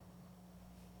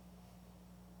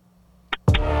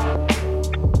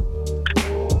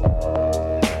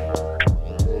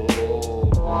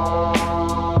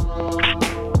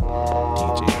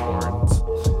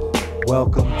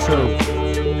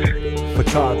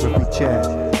Photography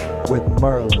Chat with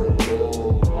Merlin.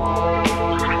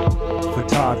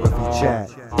 Photography Chat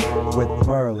with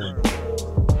Merlin.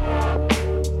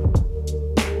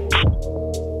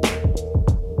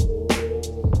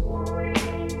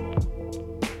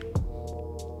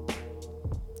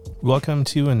 Welcome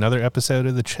to another episode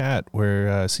of The Chat.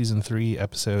 We're season 3,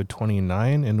 episode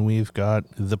 29, and we've got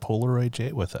the Polaroid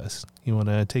Jay with us. You want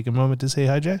to take a moment to say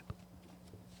hi, Jay?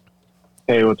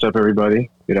 Hey, what's up,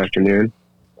 everybody? Good afternoon.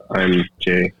 I'm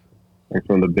Jay. I'm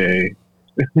from the Bay.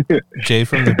 Jay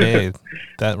from the Bay.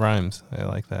 That rhymes. I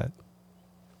like that.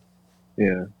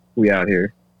 Yeah, we out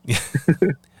here.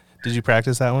 Did you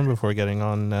practice that one before getting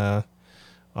on the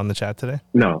chat today?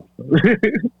 No.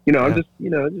 I'm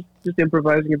just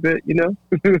improvising a bit,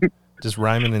 Just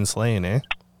rhyming and slaying, eh?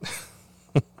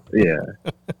 Yeah.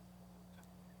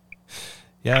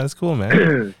 Yeah, that's cool,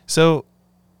 man. So,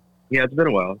 yeah, it's been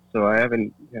a while. So I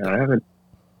haven't,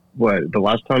 the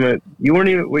last time you weren't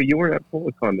at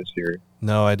Policon this year.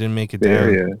 No, I didn't make it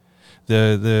down. Yeah.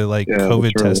 The COVID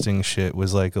that's right. testing shit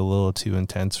was like a little too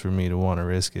intense for me to want to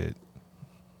risk it.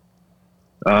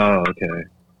 Oh, okay.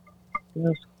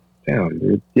 Yes. Damn,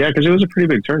 dude. Yeah, because it was a pretty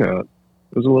big turnout.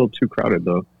 It was a little too crowded,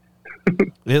 though.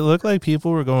 It looked like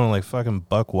people were going like fucking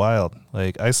buck wild.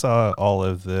 Like I saw all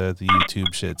of the YouTube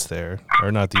shits there,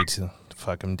 or not the YouTube.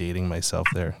 Fuck, I'm dating myself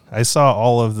there. I saw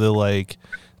all of the like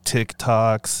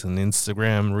TikToks and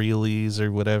Instagram reelies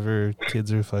or whatever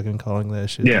kids are fucking calling that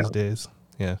shit these days.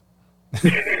 Yeah.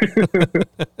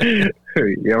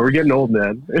 Yeah, we're getting old,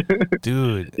 man.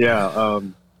 Dude. Yeah.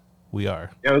 We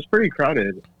are. Yeah, it was pretty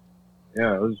crowded.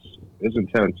 Yeah, it was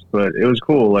intense, but it was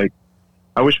cool. Like,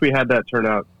 I wish we had that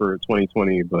turnout for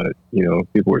 2020, but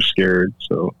people were scared.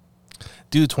 So,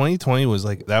 dude, 2020 was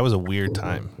like, that was a weird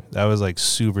time. That was like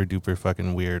super duper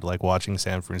fucking weird. Like watching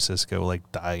San Francisco like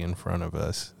die in front of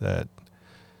us. That's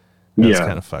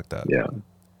kind of fucked up. Yeah,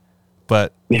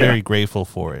 but very grateful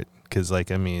for it because, like,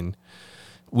 I mean,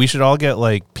 we should all get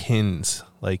like pins,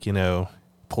 like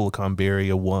Policon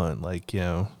Barrier 1, like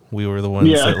we were the ones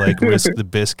that like risked the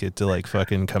biscuit to like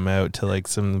fucking come out to like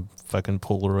some fucking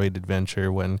Polaroid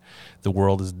adventure when the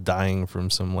world is dying from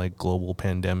some like global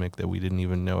pandemic that we didn't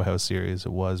even know how serious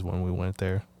it was when we went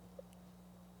there.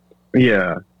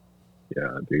 Yeah,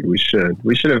 dude, we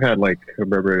should have had like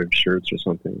commemorative shirts or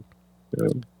something.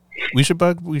 We should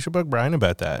bug Brian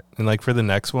about that, and like for the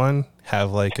next one,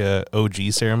 have like a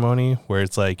OG ceremony where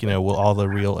it's like will all the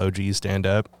real OGs stand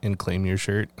up and claim your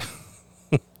shirt?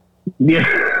 Yeah,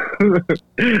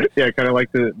 yeah, kind of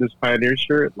like this Pioneer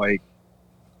shirt. Like,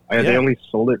 they only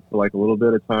sold it for like a little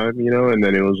bit of time, and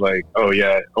then it was like, oh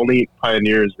yeah, only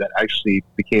pioneers that actually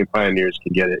became pioneers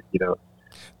can get it,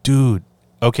 Dude,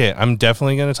 okay, I'm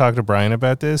definitely gonna talk to Brian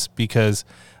about this because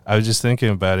I was just thinking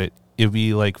about it. It'd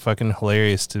be like fucking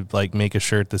hilarious to like make a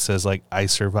shirt that says like I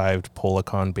survived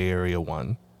Policon Bay Area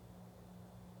 1.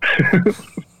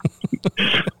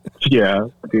 Yeah,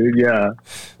 dude. Yeah,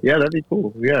 that'd be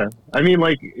cool. Yeah, I mean,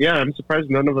 like, I'm surprised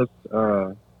none of us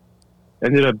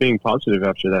ended up being positive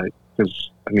after that because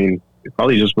I mean, it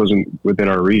probably just wasn't within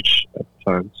our reach at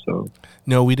the time. So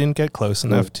no, we didn't get close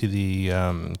enough to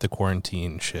the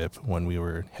quarantine ship when we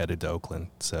were headed to Oakland,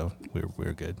 so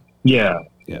we're good. Yeah,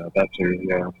 that's it.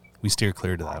 Yeah. We steer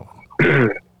clear to that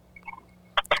one.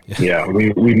 Yeah,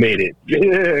 we made it.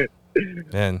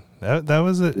 Man, that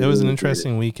was it was an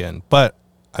interesting weekend. But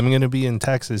I'm going to be in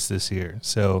Texas this year,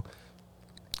 so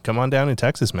come on down to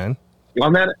Texas, man.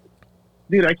 Well, man,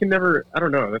 dude, I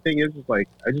don't know. The thing is like,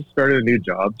 I just started a new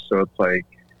job, so it's like,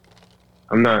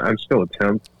 I'm still a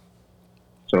temp.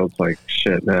 So it's like,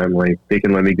 shit, man, like, they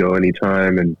can let me go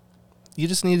anytime. And you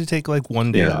just need to take like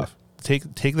one day off.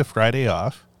 Take the Friday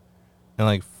off and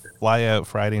like fly out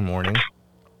Friday morning.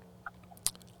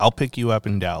 I'll pick you up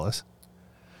in Dallas.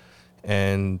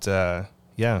 And,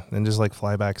 then just like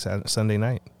fly back Sunday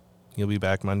night. You'll be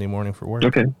back Monday morning for work.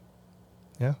 Okay.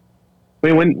 Yeah.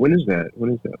 Wait, when is that?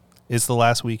 It's the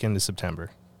last weekend of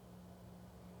September.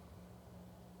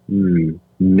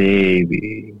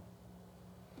 Maybe.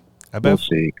 I bet. We'll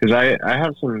see. Because I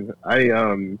have some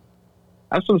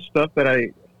stuff that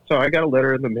I got a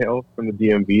letter in the mail from the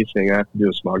DMV saying I have to do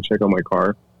a smog check on my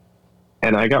car.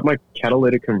 And I got my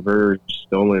catalytic converter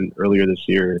stolen earlier this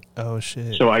year. Oh,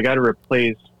 shit. So I got to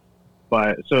replace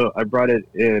so I brought it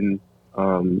in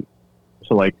to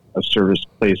like a service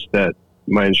place that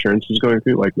my insurance is going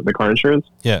through, like the car insurance.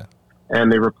 Yeah. And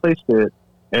they replaced it,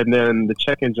 and then the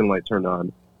check engine light turned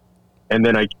on. And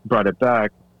then I brought it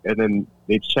back, and then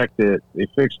they checked it, they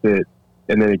fixed it,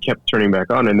 and then it kept turning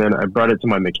back on. And then I brought it to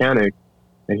my mechanic,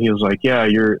 and he was like, yeah,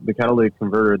 the catalytic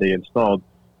converter they installed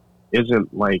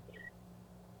isn't like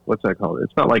what's that called?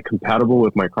 It's not like compatible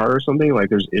with my car or something. Like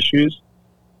there's issues,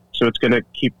 so it's gonna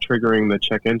keep triggering the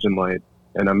check engine light,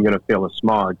 and I'm gonna fail a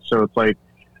smog. So it's like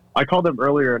I called them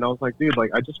earlier, and I was like, dude,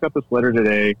 like I just got this letter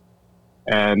today,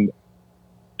 and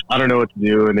I don't know what to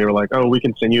do. And they were like, oh, we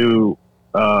can send you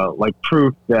like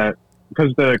proof that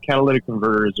because the catalytic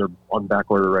converters are on back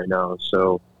order right now,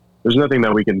 so there's nothing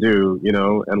that we can do, you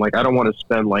know. And like I don't want to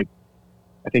spend like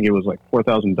I think it was like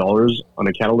 $4,000 on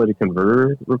a catalytic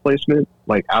converter replacement,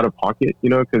 like out of pocket, you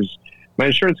know, because my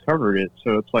insurance covered it.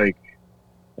 So it's like,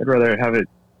 I'd rather have it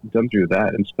done through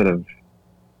that instead of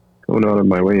going out of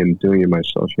my way and doing it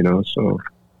myself, you know. So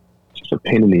it's just a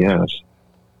pain in the ass.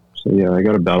 So yeah, I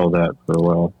got to battle that for a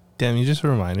while. Damn, you just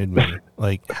reminded me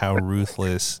like how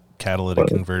ruthless catalytic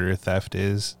converter theft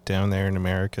is down there in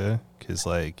America. Because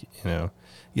like, you know,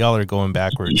 y'all are going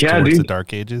backwards towards the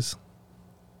dark ages.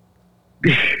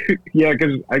 Yeah,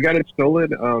 because I got it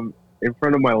stolen in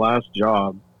front of my last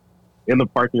job in the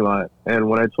parking lot. And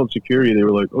when I told security, they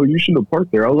were like, oh, you shouldn't have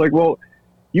parked there. I was like, well,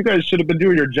 you guys should have been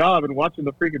doing your job and watching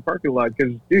the freaking parking lot.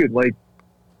 Because, dude, like,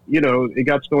 you know, it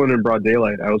got stolen in broad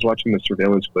daylight. I was watching the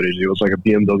surveillance footage. It was like a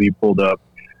BMW pulled up.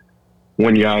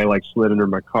 One guy, like, slid under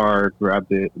my car,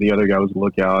 grabbed it. The other guy was a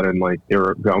lookout, and, like, they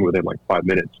were gone within, like, 5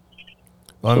 minutes.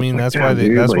 Well, I mean, that's why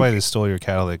they stole your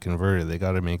catalytic converter. They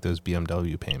got to make those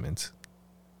BMW payments.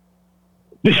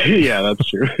 Yeah, that's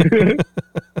true.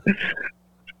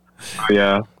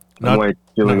 Yeah, I'm like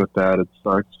dealing with that. It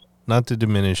sucks. Not to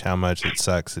diminish how much it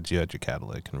sucks that you had your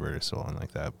catalytic converter stolen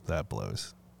like that. That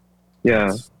blows.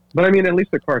 Yeah, but I mean, at least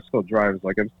the car still drives.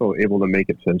 Like I'm still able to make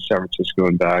it to San Francisco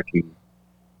and back, and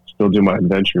still do my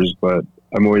adventures. But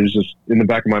I'm always just in the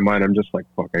back of my mind. I'm just like,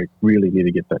 fuck, I really need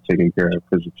to get that taken care of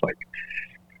because it's like,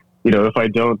 you know, if I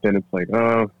don't, then it's like, oh,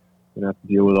 I'm gonna have to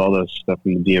deal with all this stuff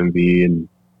in the DMV and,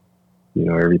 you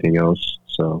know, everything else.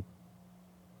 So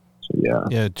yeah.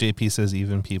 Yeah, JP says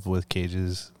even people with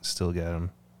cages still get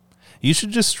them. You should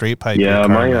just straight pipe your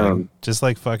car, just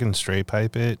like fucking straight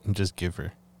pipe it and just give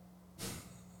her.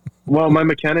 Well, my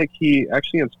mechanic, he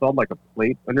actually installed like a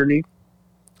plate underneath.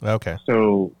 Okay.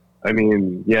 So, I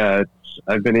mean, yeah,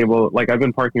 I've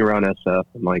been parking around SF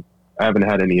and like I haven't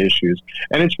had any issues.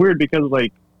 And it's weird because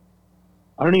like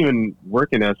I don't even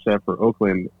work in SF or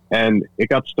Oakland, and it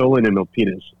got stolen in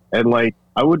Milpitas. And like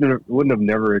I wouldn't have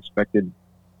never expected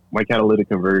my catalytic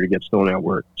converter to get stolen at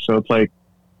work. So it's like,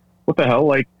 what the hell?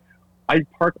 Like I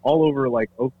park all over like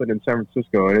Oakland and San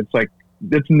Francisco, and it's like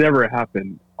it's never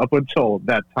happened up until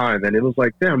that time. And it was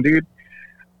like, damn, dude,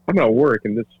 I'm at work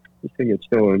and this thing gets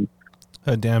stolen.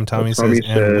 Damn, Tommy says,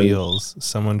 and wheels.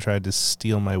 Someone tried to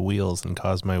steal my wheels and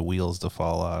caused my wheels to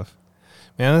fall off.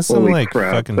 Man, that's some like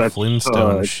crap, fucking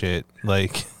Flintstone shit.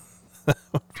 Like,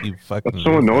 you fucking. That's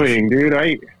so annoying, dude.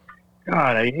 I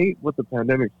hate what the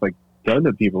pandemic's like done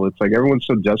to people. It's like everyone's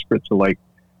so desperate to like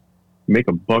make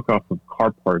a buck off of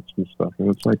car parts and stuff, and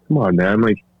it's like, come on, man.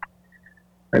 Like,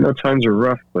 I know times are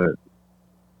rough, but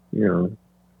you know.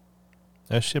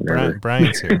 Oh shit,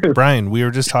 Brian's here. Brian, we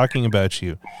were just talking about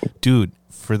you, dude.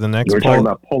 For the next, we're talking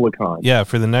about Policon. Yeah,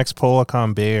 for the next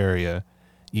Policon Bay Area,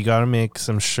 you got to make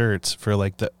some shirts for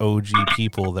like the OG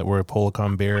people that were at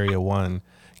Policon Bay Area 1.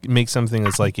 Make something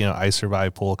that's like, you know, I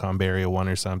survived Policon Bay Area 1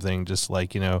 or something. Just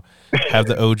like, you know, have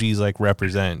the OGs like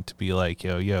represent to be like,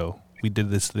 yo, we did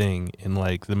this thing in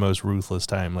like the most ruthless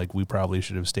time. Like we probably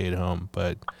should have stayed home,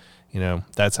 but you know,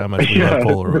 that's how much we love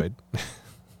Polaroid.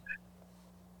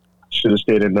 Should have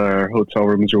stayed in our hotel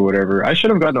rooms or whatever. I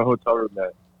should have gotten a hotel room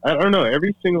that, I don't know,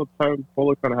 every single time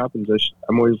Policon happens,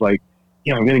 I'm always like,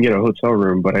 yeah, I'm going to get a hotel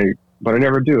room, but I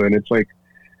never do. And it's like,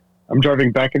 I'm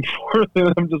driving back and forth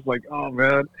and I'm just like, oh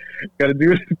man, got to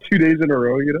do it 2 days in a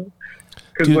row, you know?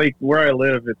 Because like where I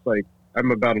live, it's like,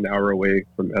 I'm about an hour away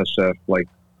from SF, like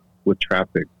with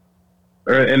traffic.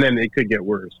 And then it could get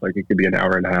worse. Like it could be an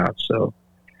hour and a half. So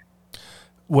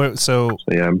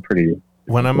yeah, I'm pretty.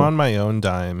 When I'm on my own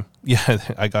dime, yeah,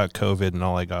 I got COVID and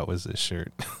all I got was this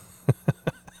shirt.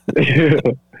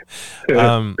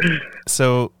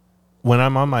 So when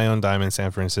I'm on my own dime in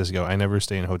San Francisco, I never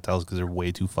stay in hotels because they're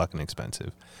way too fucking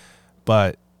expensive.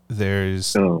 But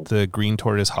there's the Green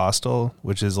Tortoise Hostel,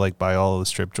 which is like by all of the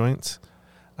strip joints.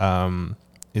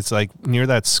 It's like near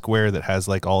that square that has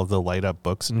like all of the light up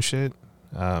books and shit.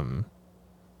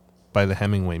 By the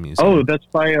Hemingway Museum. Oh, that's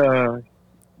by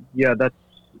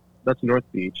that's North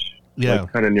Beach. Yeah,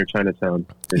 like kind of near Chinatown.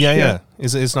 Yeah.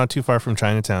 It's not too far from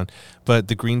Chinatown. But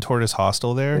the Green Tortoise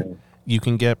Hostel there, you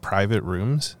can get private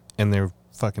rooms, and they're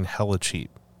fucking hella cheap.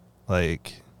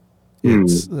 Like,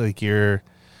 it's like I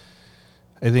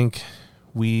think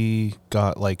we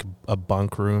got like a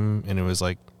bunk room, and it was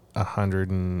like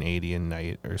 $180 a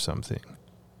night or something.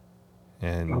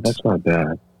 And Oh, that's not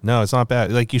bad. no, it's not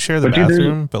bad. Like you share the But dude,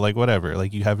 bathroom, but like whatever.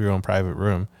 Like you have your own private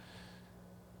room.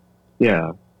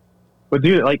 Yeah. But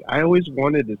dude, like I always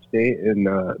wanted to stay in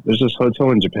there's this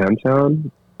hotel in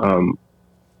Japantown.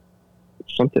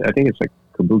 Something I think it's like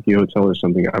Kabuki Hotel or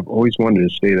something. I've always wanted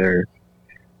to stay there.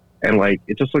 And like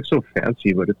it just looks so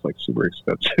fancy, but it's like super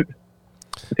expensive.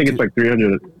 I think it's like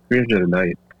 300 a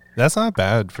night. That's not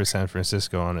bad for San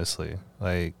Francisco, honestly.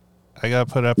 Like I got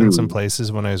put up in some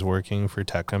places when I was working for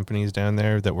tech companies down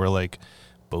there that were like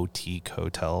boutique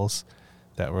hotels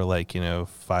that were like, you know,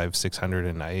 $500-600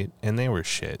 a night, and they were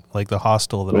shit. Like the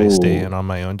hostel that I stay in on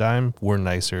my own dime were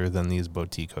nicer than these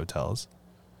boutique hotels.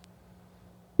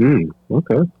 Okay.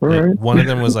 All right. One of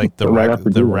them was like the Right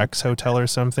after dinner. Rex Hotel or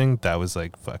something. That was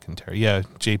like fucking terrible. Yeah,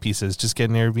 JP says just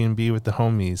get an Airbnb with the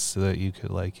homies so that you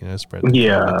could like, you know, spread the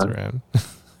profits around.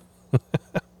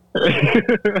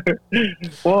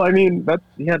 Well, I mean, that's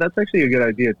actually a good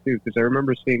idea too, because I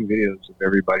remember seeing videos of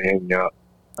everybody hanging out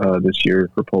this year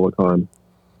for PolaCon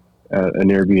at an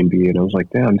Airbnb, and I was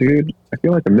like, damn, dude, I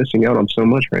feel like I'm missing out on so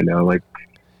much right now. Like,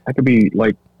 I could be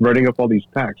like running up all these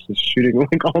packs, just shooting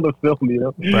like all the film, you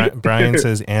know. Brian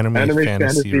says anime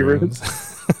fantasy rooms.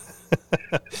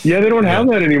 Yeah, they don't have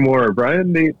that anymore,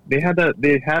 Brian. They had a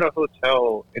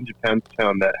hotel in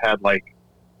Japantown that had like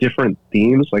different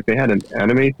themes. Like they had an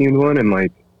anime themed one, and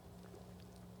like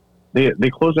they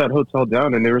closed that hotel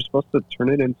down, and they were supposed to turn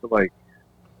it into like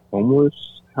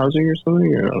homeless housing or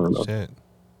something. I don't know. Shit.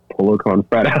 PolaCon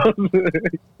frat house.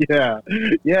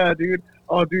 yeah, dude.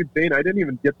 Oh, dude, Zane, I didn't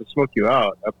even get to smoke you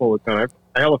out at PolaCon.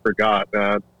 I hella forgot,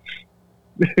 man.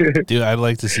 Dude, I'd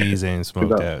like to see Zane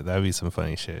smoked out. That'd be some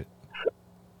funny shit.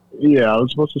 Yeah, I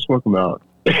was supposed to smoke him out.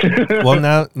 Well,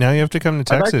 now you have to come to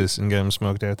Texas and get him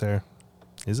smoked out there.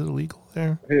 Is it illegal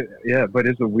there? Yeah, but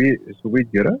is the weed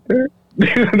good out there?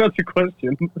 That's the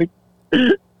question.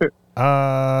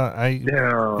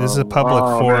 This is a public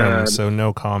forum, man. so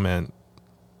no comment.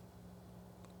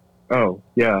 Oh,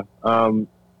 yeah.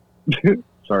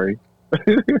 Sorry.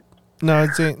 No,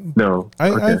 Zane. No.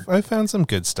 I found some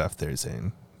good stuff there,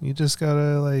 Zane. You just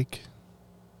gotta like,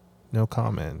 no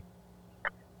comment.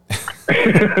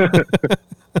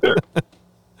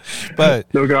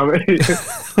 But no comment.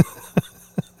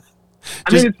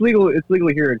 I mean, it's legal. It's legal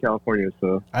here in California,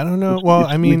 so I don't know. Well,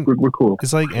 I mean, we're cool.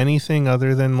 It's like anything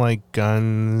other than like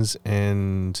guns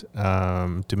and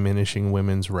diminishing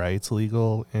women's rights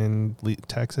legal in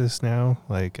Texas now.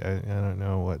 Like I don't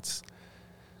know what's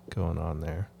going on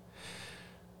there,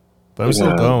 but I'm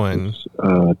still going,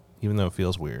 even though it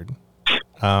feels weird.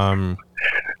 So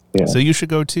you should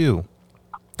go too.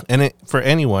 And for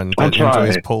anyone that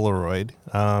enjoys Polaroid,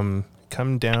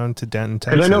 come down to Denton,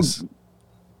 Texas.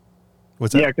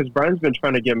 What's that? Yeah, because Brian's been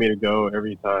trying to get me to go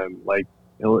every time. Like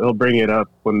he'll bring it up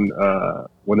when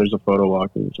there's a photo walk,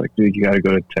 and it's like, dude, you got to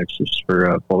go to Texas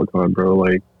for PolaCon, bro.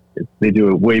 Like they do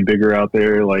it way bigger out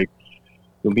there. Like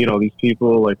you'll meet all these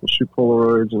people. Like we'll shoot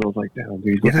Polaroids, and I was like, damn,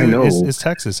 dude, yeah, I know. It's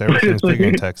Texas. Everything's bigger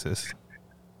in Texas.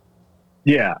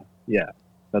 Yeah,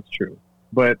 that's true.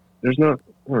 But there's no,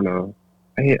 I don't know.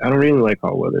 I don't really like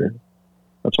hot weather.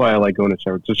 That's why I like going to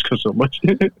San Francisco so much.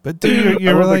 But dude,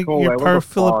 you're like you're part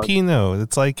Filipino.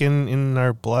 It's like in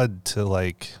our blood to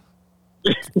like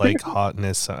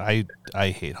hotness. I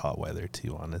hate hot weather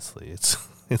too. Honestly, it's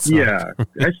yeah.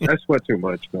 I sweat too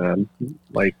much, man.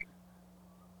 Like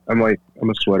I'm a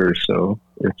sweater, so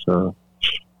it's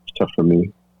tough for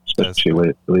me, especially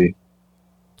lately.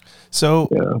 So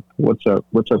yeah, what's up,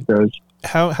 guys?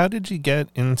 How did you get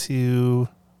into?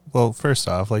 Well, first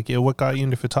off, like, what got you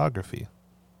into photography?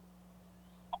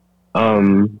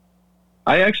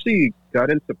 I actually got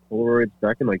into Polaroids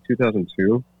back in like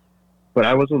 2002, but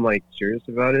I wasn't like serious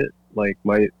about it. Like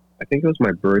I think it was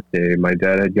my birthday. My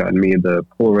dad had gotten me the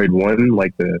Polaroid 1,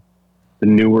 like the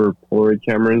newer Polaroid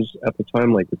cameras at the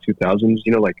time, like the 2000s.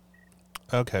 You know, like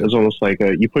okay, it was almost like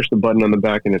you push the button on the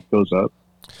back and it goes up.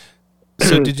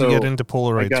 So did you get into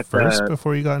Polaroids first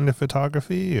before you got into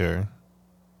photography, or?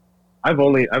 I've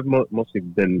mostly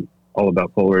been all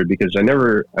about Polaroid because I've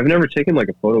never taken like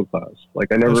a photo class.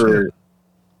 Like I've never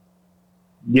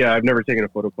taken a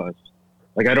photo class.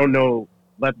 Like I don't know.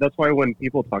 That's why when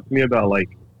people talk to me about like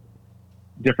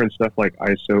different stuff like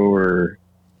ISO or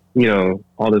you know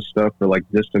all this stuff or like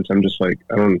distance, I'm just like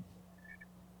I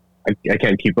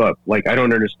can't keep up. Like I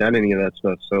don't understand any of that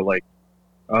stuff. So like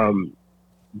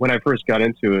when I first got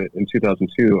into it in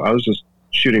 2002, I was just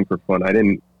shooting for fun. I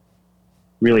didn't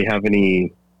really have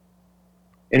any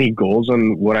goals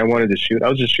on what I wanted to shoot. I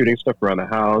was just shooting stuff around the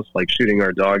house, like shooting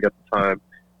our dog at the time.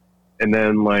 And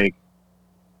then like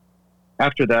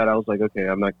after that I was like, okay,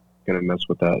 I'm not gonna mess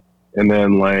with that. And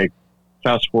then like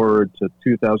fast forward to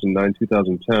 2009,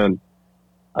 2010,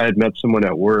 I had met someone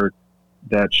at work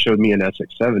that showed me an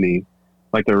SX70,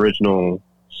 like the original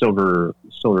silver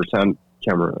 10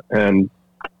 camera. And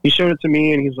he showed it to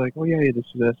me and he's like, oh yeah, this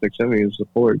is an SX70. This is a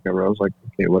Polaroid camera. I was like,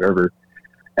 okay, whatever.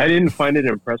 I didn't find it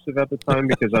impressive at the time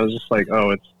because I was just like,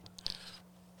 oh,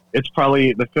 it's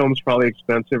probably, the film's probably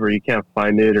expensive or you can't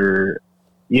find it or,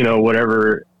 you know,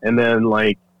 whatever. And then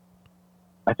like,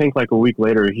 I think like a week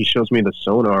later, he shows me the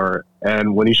sonar.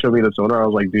 And when he showed me the sonar, I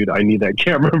was like, dude, I need that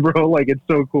camera, bro. Like, it's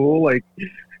so cool. Like,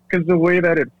 because the way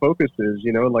that it focuses,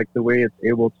 you know, like the way it's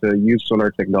able to use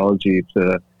sonar technology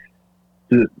to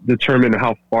determine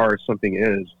how far something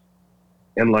is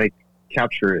and like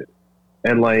capture it.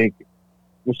 And like,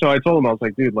 so I told him, I was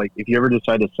like, dude, like if you ever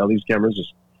decide to sell these cameras,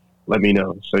 just let me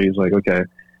know. So he's like, okay.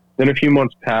 Then a few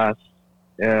months passed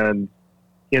and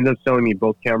he ended up selling me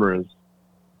both cameras.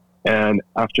 And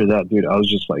after that, dude, I was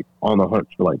just like on the hunt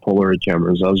for like Polaroid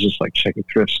cameras. I was just like checking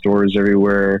thrift stores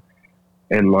everywhere.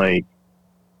 And like,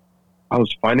 I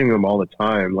was finding them all the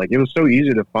time. Like it was so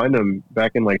easy to find them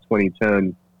back in like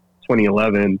 2010,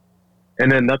 2011.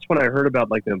 And then that's when I heard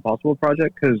about like the Impossible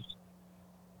Project because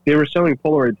they were selling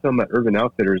Polaroid film at Urban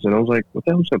Outfitters. And I was like, what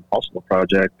the hell's the Impossible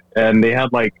Project? And they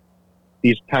had like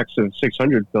these packs of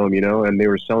 600 film, you know, and they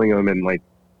were selling them and like,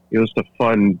 it was the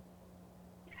fun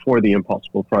for the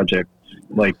Impossible Project,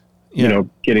 like, you know,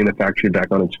 getting the factory back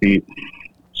on its feet.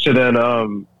 So then,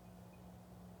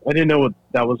 I didn't know what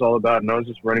that was all about. And I was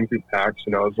just running through packs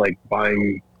and I was like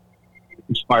buying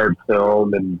inspired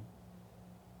film. And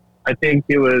I think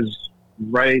it was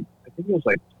like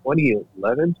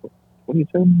 2011,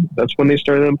 2010. That's when they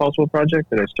started the Impossible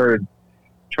Project. And I started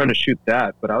trying to shoot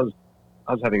that, but I was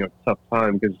having a tough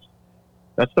time because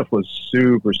that stuff was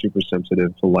super, super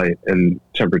sensitive to light and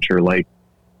temperature. Like,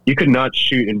 you could not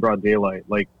shoot in broad daylight.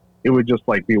 Like, it would just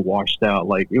like be washed out.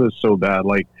 Like, it was so bad.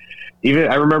 Like,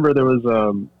 even I remember there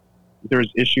was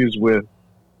issues with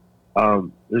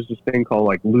there's this thing called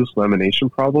like loose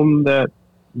lamination problem that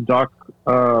Doc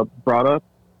brought up,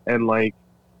 and like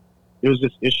it was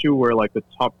this issue where like the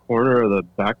top corner of the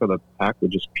back of the pack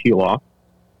would just peel off,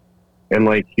 and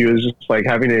like he was just like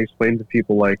having to explain to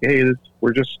people like, hey,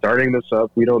 we're just starting this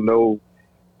up. We don't know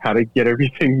how to get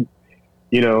everything,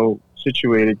 you know,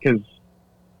 situated because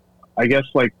I guess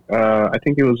like I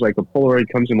think it was like a Polaroid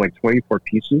comes in like 24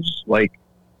 pieces. Like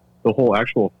the whole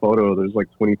actual photo, there's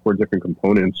like 24 different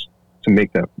components to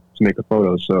make a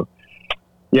photo. So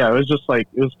yeah, it was just like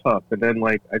it was tough. And then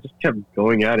like I just kept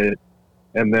going at it.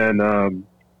 And then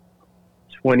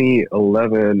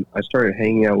 2011, I started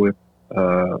hanging out with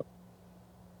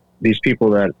these people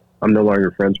that I'm no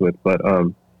longer friends with, but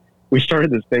we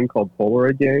started this thing called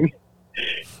Polaroid Gang.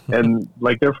 And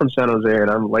like they're from San Jose, and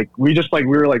I'm like we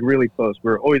were like really close.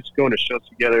 We were always going to shows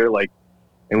together, like,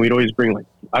 and we'd always bring like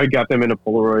I got them into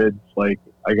Polaroids, like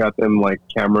I got them like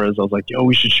cameras. I was like, yo,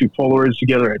 we should shoot Polaroids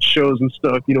together at shows and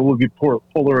stuff. You know, we'll be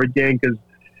Polaroid Gang because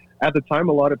at the time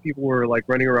a lot of people were like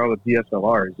running around with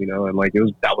DSLRs, you know, and like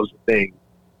that was the thing.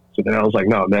 So then I was like,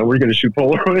 no, man, we're gonna shoot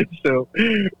Polaroids. So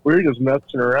we were just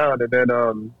messing around, and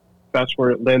then fast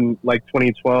forward, then like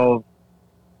 2012.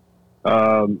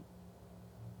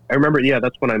 I remember, yeah,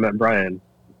 that's when I met Brian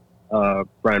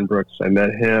Brooks. I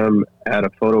met him at a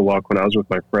photo walk when I was with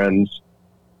my friends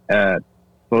at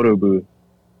Photo Booth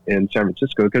in San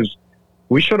Francisco because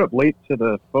we showed up late to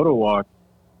the photo walk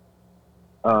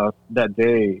that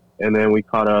day, and then we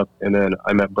caught up, and then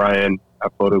I met Brian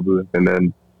at Photo Booth, and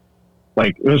then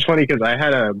like it was funny because I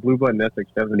had a Blue Button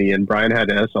SX70 and Brian had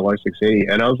an SLR 680,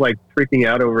 and I was like freaking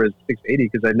out over his 680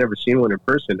 because I'd never seen one in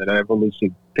person, and I've only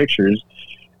seen pictures.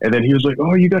 And then he was like,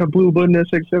 oh, you got a Blue Button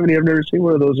SX70. I've never seen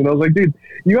one of those. And I was like, dude,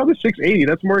 you have a 680.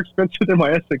 That's more expensive than my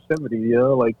SX70, you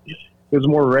know? Like, it was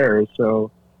more rare.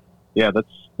 So, yeah,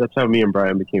 that's how me and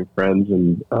Brian became friends.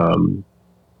 And,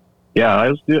 yeah, I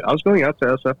was going out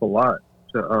to SF a lot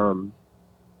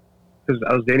because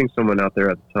I was dating someone out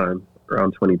there at the time,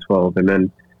 around 2012. And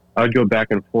then I would go back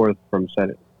and forth from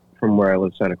where I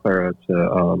live, Santa Clara,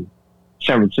 to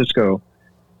San Francisco,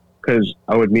 because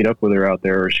I would meet up with her out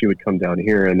there, or she would come down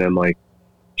here, and then like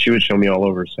she would show me all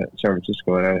over San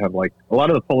Francisco, and I have like a lot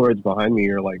of the Polaroids behind me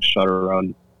are like shot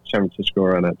around San Francisco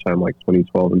around that time, like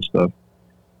 2012 and stuff.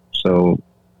 So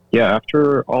yeah,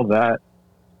 after all that,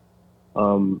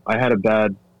 I had a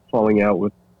bad falling out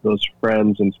with those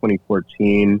friends in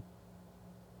 2014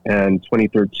 and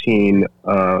 2013.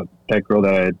 That girl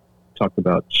that I talked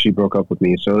about, she broke up with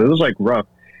me, so it was like rough.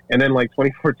 And then like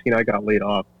 2014, I got laid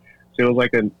off, so it was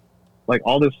like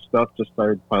all this stuff just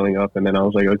started piling up, and then I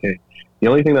was like, okay, the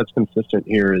only thing that's consistent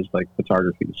here is like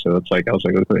photography. So it's like I was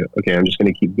like, okay, I'm just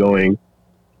going to keep going,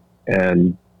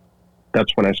 and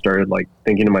that's when I started like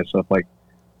thinking to myself, like,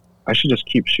 I should just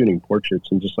keep shooting portraits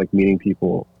and just like meeting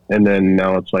people. And then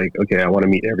now it's like, okay, I want to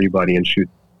meet everybody and shoot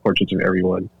portraits of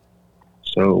everyone.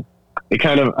 So it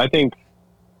kind of, I think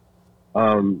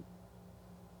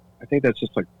that's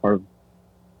just like part of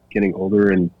getting older.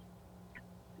 And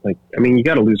like, I mean, you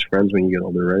got to lose friends when you get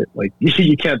older, right? Like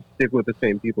you can't stick with the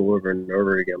same people over and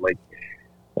over again. Like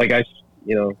I,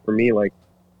 you know, for me, like,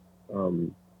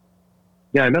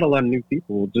 yeah, I met a lot of new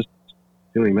people just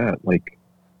doing that, like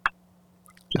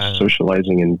just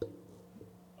socializing and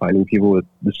finding people with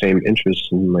the same interests,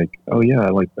 and like, oh yeah, I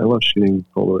love shooting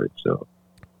Polaroid. So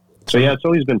yeah, it's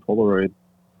always been Polaroid.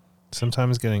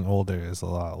 Sometimes getting older is a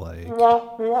lot like,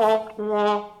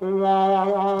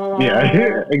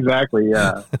 yeah, exactly,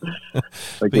 yeah.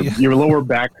 Like your lower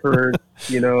back hurts,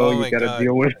 you know, oh you got to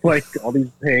deal with like all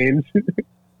these pains,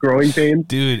 growing pains,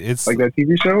 dude. It's like that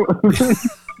TV show.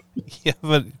 Yeah,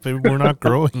 but we're not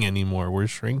growing anymore. We're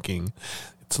shrinking.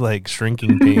 It's like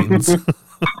shrinking pains.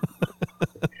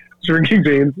 Shrinking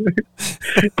pains.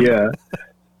 Yeah.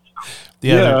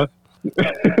 Yeah.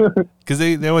 Because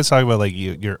they always talk about like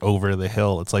you're over the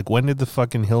hill. It's like, when did the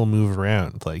fucking hill move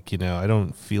around? Like, you know, I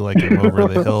don't feel like I'm over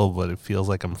the hill, but it feels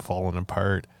like I'm falling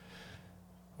apart.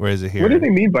 Where is it here? What do they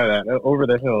mean by that? Over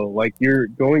the hill? Like you're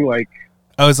going like.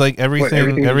 Oh, it's like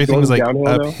everything's like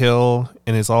uphill, now?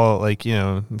 And it's all like, you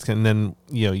know, and then,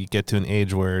 you know, you get to an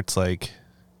age where it's like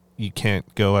you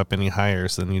can't go up any higher,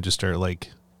 so then you just start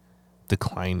like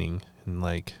declining and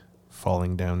like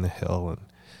falling down the hill.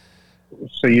 And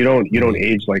so you don't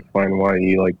age like fine wine.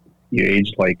 You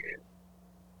age like,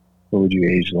 what would you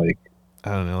age like?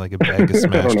 I don't know, like a bag of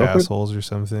smashed assholes or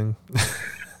something.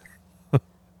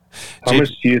 How much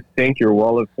do you think your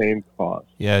wall of fame costs?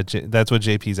 Yeah, that's what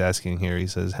JP's asking here. He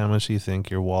says, how much do you think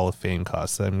your wall of fame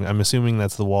costs? I'm assuming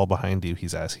that's the wall behind you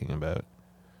he's asking about.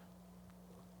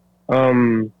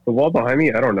 The wall behind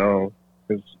me, I don't know,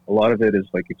 because a lot of it is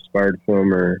like expired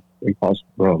film or Impossible.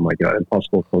 Oh my god,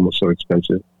 Impossible film was so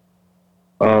expensive.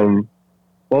 Well,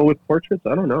 with portraits,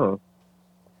 I don't know.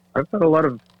 I've got a lot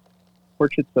of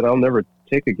portraits that I'll never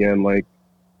take again. Like,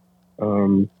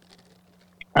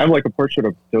 I have like a portrait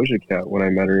of Doja Cat when I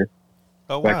met her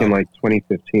back in like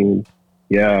 2015.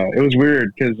 Yeah, it was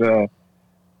weird because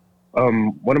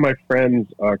one of my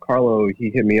friends, Carlo, he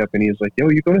hit me up and he was like, "Yo,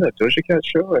 you go to that Doja Cat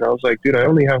show?" And I was like, "Dude, I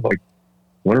only have like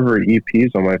one of her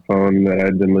EPs on my phone that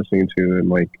I'd been listening to." And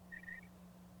like,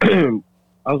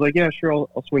 I was like, "Yeah, sure,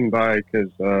 I'll swing by,"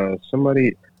 because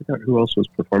somebody, I forgot who else was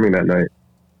performing that night.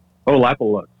 Oh,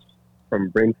 Lapalux from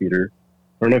Brain Feeder.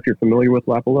 I don't know if you're familiar with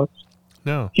Lapalux.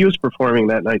 No. He was performing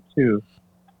that night too.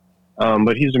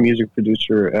 But he's a music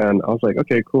producer, and I was like,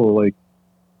 okay, cool. Like,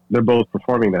 they're both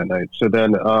performing that night. So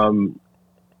then, I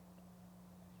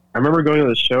remember going to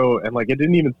the show, and like, it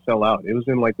didn't even sell out. It was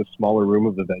in like the smaller room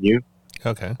of the venue.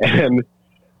 Okay. And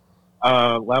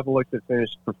Lapalux had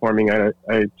finished performing. I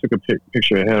took a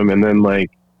picture of him, and then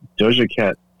like Doja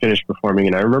Cat finished performing,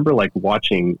 and I remember like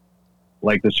watching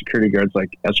like the security guards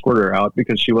like escort her out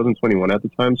because she wasn't 21 at the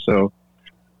time. So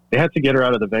they had to get her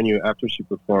out of the venue after she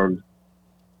performed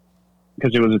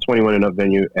because it was a 21 and up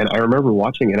venue. And I remember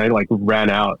watching, and I like ran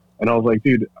out, and I was like,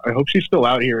 "Dude, I hope she's still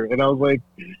out here." And I was like,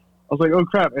 "Oh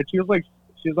crap!" And she was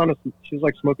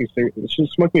smoking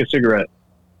a cigarette,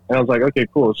 and I was like, "Okay,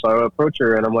 cool." So I approach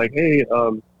her, and I'm like, "Hey, is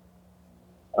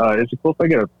it cool if I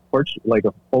get a portrait, like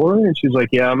a Polaroid?" And she's like,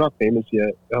 "Yeah, I'm not famous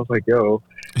yet." And I was like, "Yo,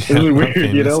 this is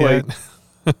weird, you know?" Like.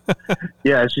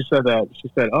 Yeah, she said that.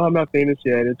 She said, "Oh, I'm not famous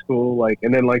yet. It's cool." Like,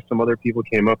 and then like some other people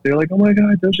came up. They're like, "Oh my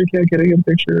god, Doja Cat getting a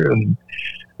picture," and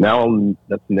now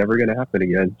that's never gonna happen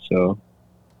again. So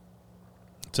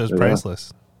it's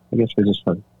priceless. I guess I just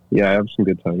I have some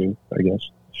good timing, I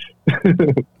guess.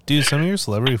 Dude, some of your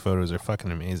celebrity photos are fucking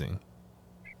amazing.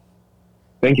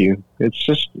 Thank you. It's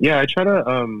just I try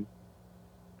to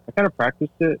I kind of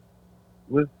practiced it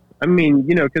with. I mean,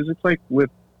 you know, because it's like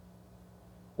with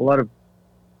a lot of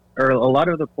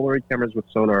the Polaroid cameras with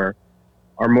sonar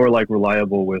are more like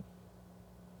reliable with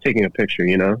taking a picture,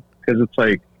 you know, because it's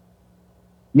like,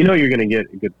 you know, you're going to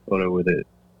get a good photo with it.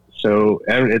 So,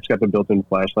 and it's got the built-in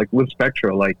flash. Like with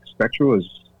Spectra,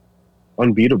 was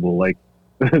unbeatable. Like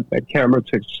that camera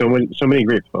took so many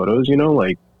great photos, you know,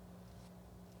 like,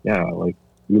 yeah, like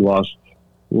we lost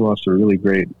a really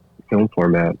great film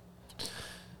format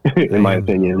in my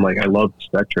opinion. Like I loved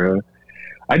Spectra.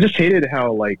 I just hated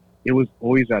how like it was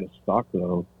always out of stock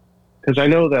though, because I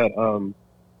know that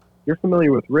you're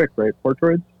familiar with Rick, right?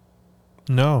 Portroids?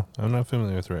 No, I'm not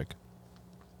familiar with Rick.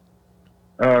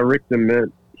 Rick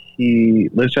DeMint, he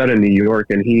lives out in New York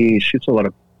and he shoots a lot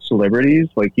of celebrities.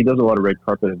 Like he does a lot of red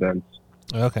carpet events.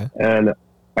 Okay. And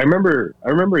I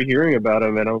remember hearing about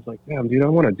him, and I was like, damn, dude, I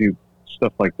want to do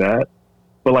stuff like that.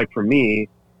 But like for me,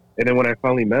 and then when I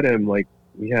finally met him, like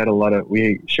we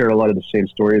shared a lot of the same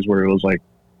stories where it was like,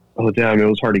 oh damn, it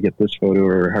was hard to get this photo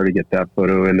or hard to get that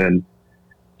photo, and then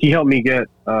he helped me get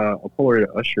a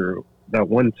Polaroid Usher that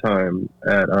one time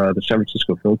at the San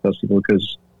Francisco Film Festival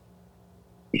because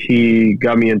he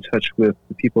got me in touch with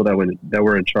the people that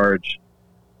were in charge,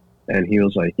 and he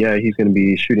was like, yeah, he's going to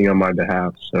be shooting on my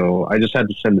behalf. So I just had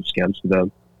to send the scans to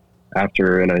them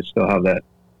after, and I still have that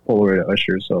Polaroid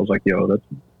Usher. So I was like, yo, that's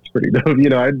pretty dope. You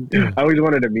know, I always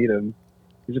wanted to meet him.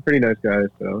 He's a pretty nice guy,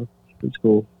 so it's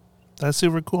cool. That's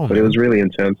super cool, but man. It was really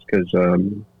intense because,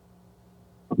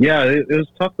 yeah, it was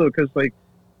tough though because like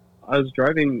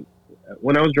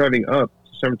when I was driving up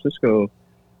to San Francisco,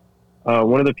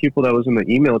 one of the people that was in the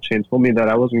email chain told me that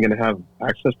I wasn't going to have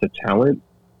access to talent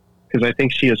because I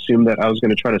think she assumed that I was going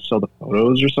to try to sell the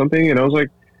photos or something. And I was like,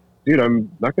 dude,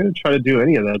 I'm not going to try to do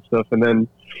any of that stuff. And then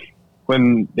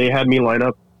when they had me line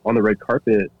up on the red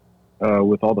carpet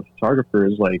with all the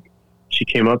photographers, like she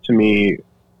came up to me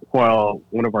while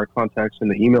one of our contacts in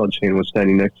the email chain was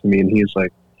standing next to me, and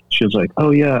she was like,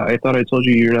 oh yeah, I thought I told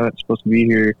you you're not supposed to be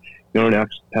here. You don't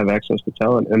have access to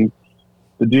talent. And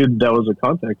the dude that was a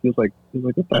contact, he was like,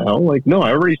 what the hell? Like, no,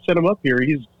 I already set him up here.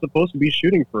 He's supposed to be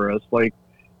shooting for us. Like,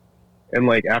 and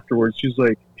like afterwards, she's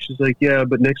like, yeah,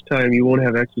 but next time you won't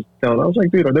have access to talent. I was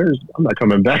like, dude, I'm not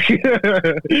coming back. I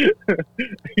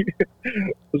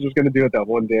was just gonna do it that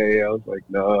one day. I was like,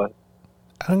 nah.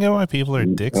 I don't get why people are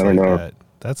dicks like that.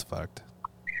 That's fucked.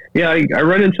 Yeah, I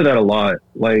run into that a lot.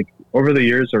 Like over the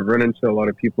years, I've run into a lot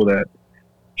of people that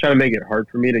try to make it hard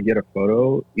for me to get a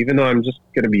photo, even though I'm just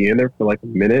gonna be in there for like a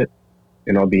minute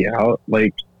and I'll be out.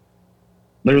 Like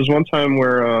there was one time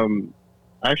where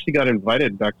I actually got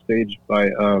invited backstage by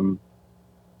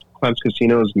Clams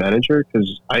Casino's manager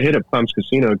because I hit up Clams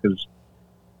Casino because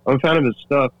I'm a fan of his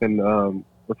stuff and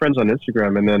we're friends on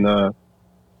Instagram. And then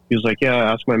he was like,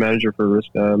 yeah, ask my manager for a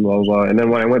wristband, blah, blah, blah. And then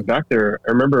when I went back there,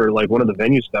 I remember like one of the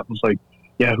venue staff was like,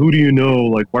 yeah, who do you know?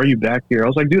 Like, why are you back here? I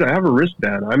was like, dude, I have a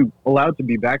wristband. I'm allowed to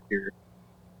be back here.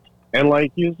 And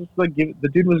like, he was just like, the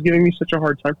dude was giving me such a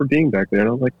hard time for being back there. And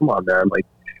I was like, come on, man. Like,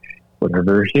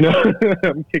 whatever, you know,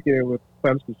 I'm kicking it with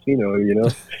Clams Casino, you know?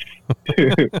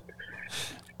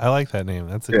 I like that name.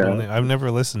 That's a cool name. I've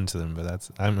never listened to them, but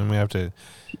I'm going to have to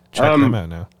check them out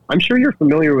now. I'm sure you're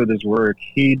familiar with his work.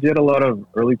 He did a lot of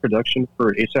early production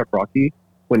for A$AP Rocky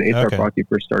when A$AP Rocky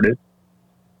first started.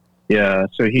 Yeah,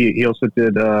 so he also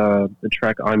did the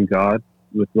track I'm God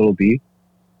with Lil B.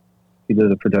 He did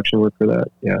the production work for that.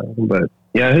 Yeah, but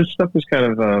yeah, his stuff is kind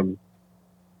of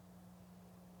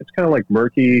it's kind of like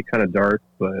murky, kind of dark,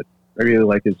 but I really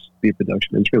like his beat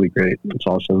production. It's really great. It's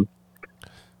awesome.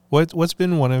 What's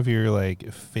been one of your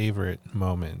like favorite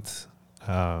moments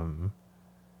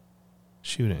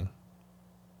shooting?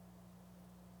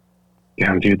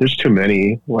 Yeah, dude, there's too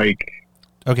many. Like,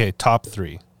 okay, top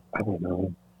 3. I don't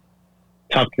know.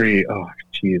 Top 3. Oh,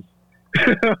 jeez.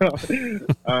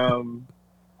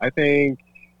 I think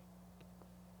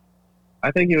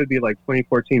it would be like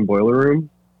 2014 Boiler Room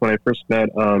when I first met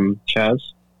Chaz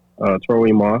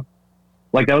Torway Ma.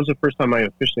 Like that was the first time I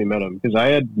officially met him because I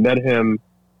had met him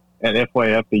at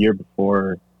FYF the year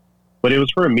before, but it was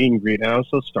for a meet and greet, and I was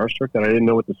so starstruck that I didn't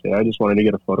know what to say. I just wanted to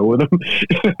get a photo with him.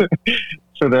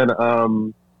 So then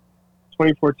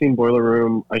 2014 Boiler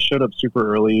Room, I showed up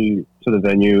super early to the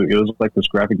venue. It was like this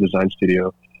graphic design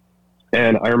studio,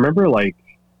 and I remember like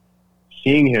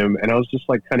seeing him, and I was just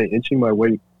like kind of inching my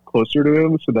way closer to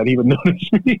him so that he would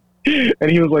notice me. And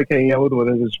he was like hanging out with one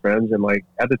of his friends, and like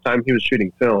at the time he was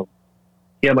shooting film.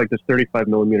 He had like this 35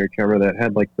 millimeter camera that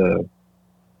had like the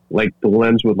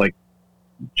lens would like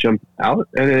jump out,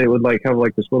 and it would like have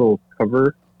like this little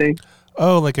cover thing.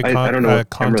 Oh, like I don't know what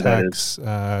Contax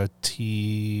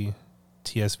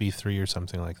TSV3 or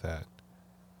something like that.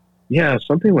 Yeah,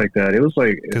 something like that. It was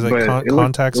like because like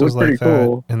Contax was like that,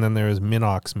 cool. And then there was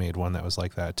Minox made one that was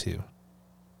like that too.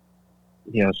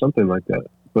 Yeah, something like that.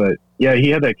 But yeah, he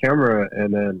had that camera,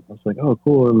 and then I was like, oh,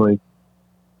 cool. And like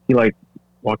he like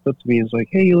walked up to me and was like,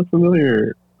 hey, you look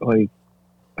familiar. Like,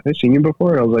 have I seen you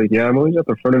before? And I was like, yeah, I'm always at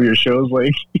the front of your shows.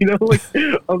 Like, you know, like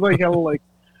I was like hella like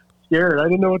scared. I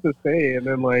didn't know what to say. And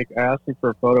then like I asked him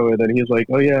for a photo, and then he was like,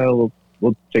 oh yeah, we'll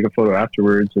take a photo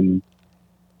afterwards. And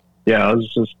yeah,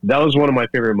 that was one of my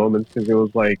favorite moments because it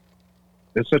was like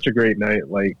it's such a great night.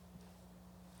 Like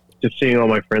just seeing all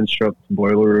my friends show up to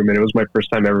Boiler Room, and it was my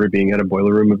first time ever being at a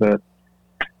Boiler Room event.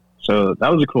 So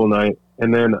that was a cool night.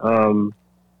 And then I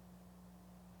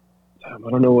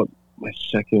don't know what my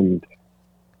second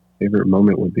favorite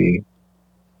moment would be.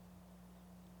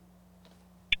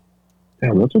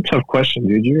 Damn, that's a tough question,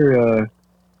 dude. You're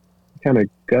kind of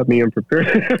got me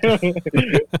unprepared.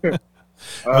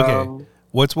 Okay.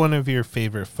 What's one of your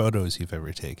favorite photos you've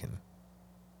ever taken?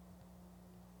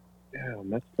 Damn,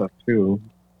 that's tough too.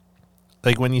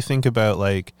 Like when you think about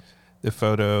like the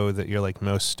photo that you're like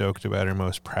most stoked about or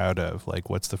most proud of, like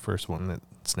what's the first one that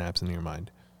snaps into your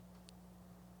mind?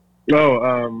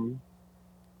 Oh,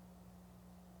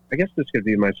 I guess this could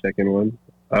be my second one.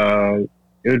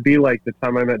 It would be like the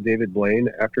time I met David Blaine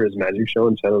after his magic show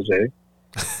in San Jose.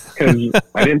 Because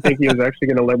I didn't think he was actually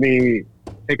going to let me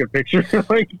take a picture.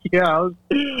 Like, yeah,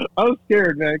 I was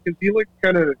scared, man, because he looked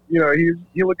kind of,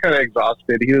 he looked kind of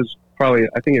exhausted. He was probably,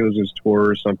 I think it was his tour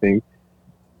or something.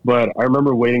 But I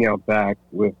remember waiting out back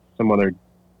with some other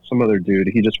dude.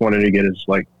 He just wanted to get his,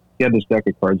 like, he had this deck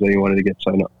of cards that he wanted to get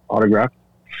signed autographed.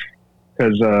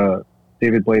 Because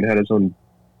David Blaine had his own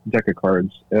deck of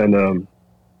cards. And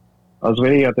I was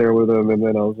waiting out there with him, and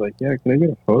then I was like, yeah, can I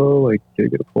get a photo? Like, can I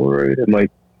get a Polaroid? And,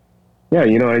 like, yeah,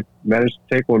 I managed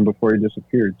to take one before he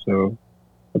disappeared. So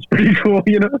that's pretty cool,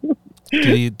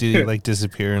 Did he like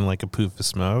disappear in like a poof of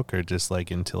smoke or just like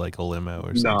into like a limo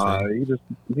or something? Nah,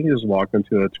 he just walked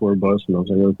into a tour bus, and I was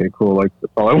like, okay, cool. Like,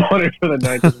 that's all I wanted for the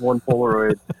night, just one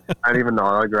Polaroid. Not even an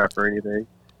autograph or anything.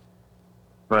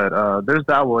 But there's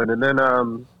that one. And then,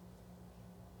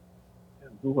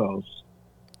 who else?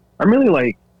 I really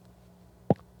like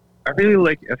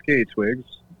FKA Twigs,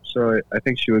 so I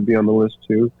think she would be on the list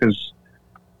too, because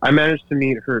I managed to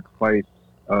meet her twice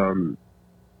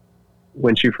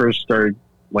when she first started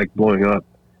like blowing up.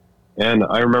 And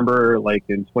I remember like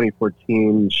in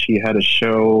 2014 she had a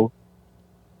show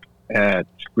at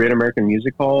Great American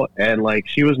Music Hall, and like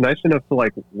she was nice enough to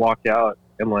like walk out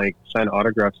and like sign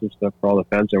autographs and stuff for all the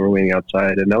fans that were waiting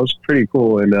outside, and that was pretty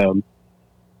cool. And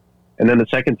then the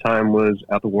second time was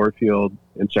at the Warfield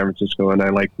in San Francisco, and I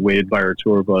like waited by her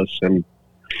tour bus, and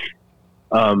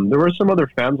there were some other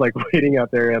fans like waiting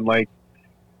out there, and like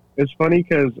it's funny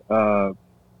because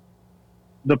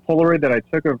the Polaroid that I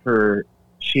took of her,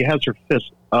 she has her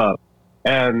fist up,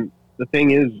 and the thing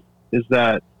is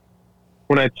that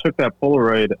when I took that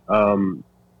Polaroid,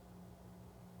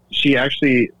 she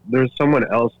actually, there's someone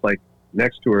else like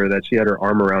next to her that she had her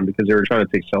arm around because they were trying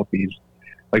to take selfies.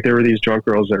 Like there were these drunk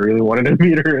girls that really wanted to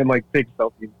meet her and like take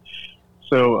selfies.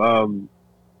 So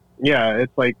yeah,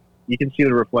 it's like you can see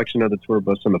the reflection of the tour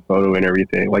bus in the photo and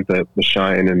everything, like the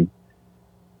shine. And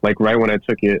like right when I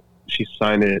took it, she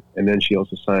signed it, and then she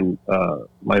also signed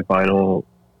my vinyl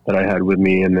that I had with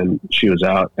me, and then she was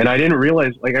out. And I didn't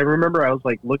realize, like I remember I was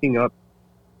like looking up,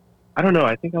 I don't know,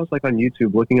 I think I was like on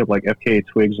YouTube looking up like FKA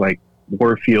Twigs, like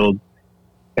Warfield,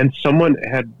 and someone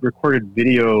had recorded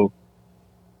video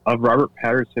of Robert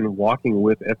Patterson walking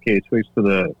with FKA Twigs to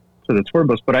the tour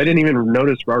bus, but I didn't even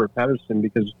notice Robert Patterson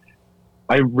because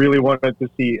I really wanted to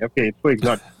see FKA Twigs,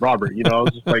 not Robert. I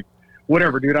was just like,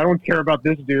 whatever, dude. I don't care about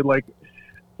this dude. Like,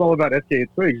 it's all about FKA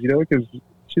Twigs, because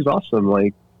she's awesome.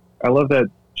 Like, I love that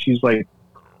she's like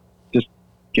just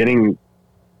getting,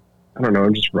 I don't know,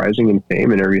 just rising in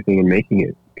fame and everything and making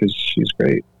it because she's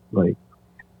great. Like,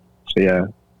 so yeah,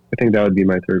 I think that would be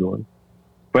my third one.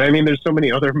 But I mean, there's so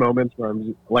many other moments where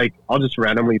I'm like, I'll just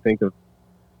randomly think of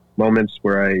moments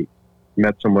where I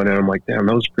met someone and I'm like, damn,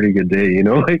 that was a pretty good day,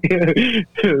 Like,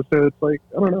 so it's like,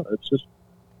 I don't know, it's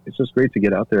just great to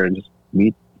get out there and just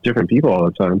meet different people all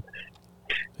the time.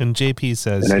 And JP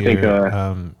says, and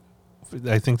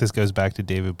I think this goes back to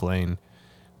David Blaine.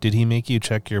 Did he make you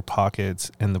check your pockets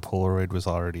and the Polaroid was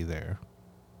already there?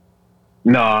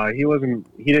 No, he wasn't.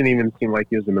 He didn't even seem like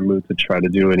he was in the mood to try to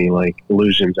do any like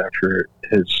illusions after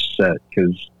his set,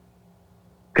 because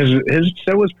his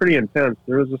set was pretty intense.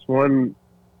 There was this one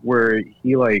where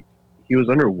he was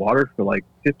underwater for like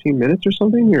 15 minutes or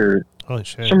something, or holy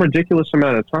shit, some ridiculous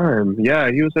amount of time.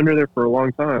 Yeah, he was under there for a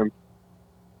long time,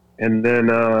 and then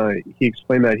he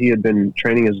explained that he had been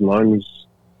training his lungs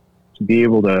to be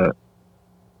able to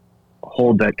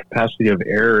hold that capacity of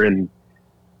air and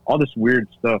all this weird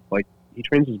stuff. Like, he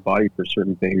trains his body for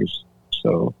certain things,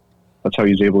 so that's how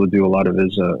he's able to do a lot of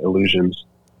his illusions.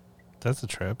 That's a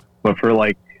trip. But for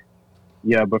like,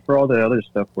 yeah, but for all the other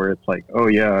stuff where it's like, oh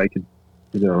yeah, I could,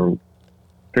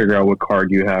 figure out what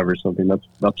card you have or something.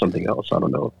 That's something else. I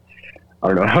don't know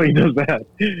how he does that.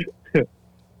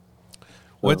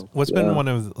 What's been one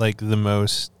of like the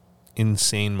most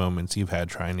insane moments you've had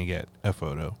trying to get a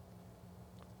photo?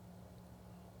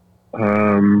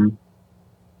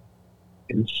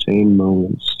 Insane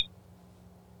moments.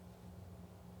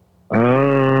 I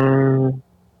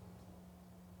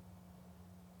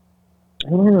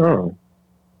don't know.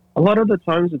 A lot of the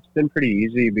times it's been pretty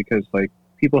easy because like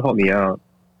people help me out.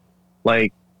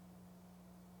 Like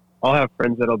I'll have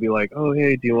friends that'll be like, oh,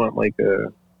 hey, do you want like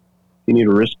you need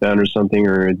a wristband or something,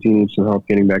 or do you need some help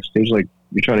getting backstage? Like,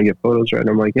 you're trying to get photos, right? And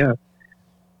I'm like, yeah.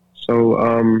 So,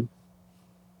 I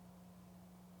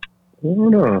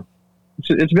don't know.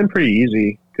 It's been pretty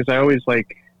easy because I always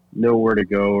like know where to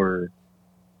go or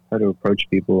how to approach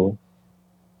people.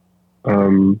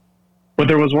 But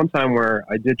there was one time where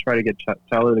I did try to get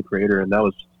Tyler the Creator, and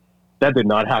that did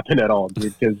not happen at all,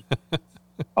 dude. Because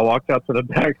I walked out to the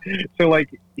back. So like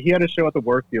he had a show at the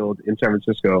Warfield in San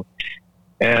Francisco,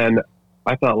 and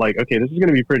I thought like, okay, this is going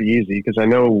to be pretty easy because I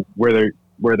know where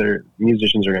their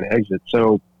musicians are going to exit.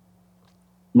 So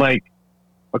like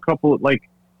a couple like.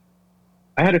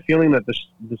 I had a feeling that this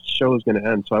show was going to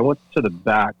end, so I went to the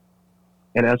back,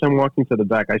 and as I'm walking to the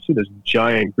back, I see this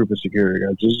giant group of security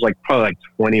guards. There's like probably like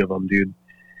 20 of them, dude.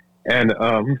 And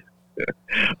I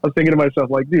was thinking to myself,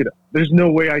 like, dude, there's no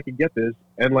way I can get this.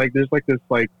 And like, there's like this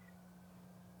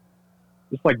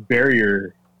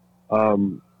barrier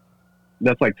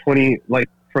that's like 20, like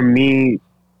from me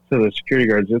to the security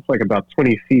guards, it's like about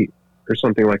 20 feet or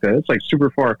something like that. It's like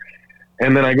super far.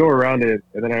 And then I go around it,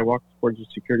 and then I walk towards the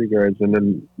security guards, and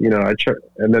then, you know,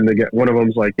 and then one of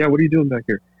them's like, yeah, what are you doing back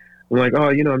here? I'm like, oh,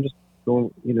 you know, I'm just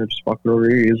going, you know, just walking over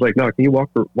here. He's like, no, can you walk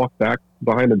back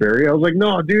behind the barrier? I was like,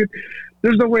 no, dude,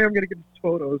 there's no way I'm going to get these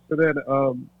photos. So then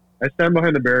I stand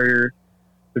behind the barrier,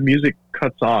 the music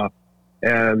cuts off,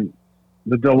 and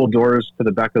the double doors to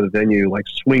the back of the venue, like,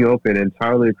 swing open, and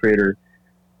Tyler, the Creator,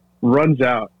 runs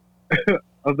out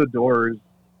of the doors,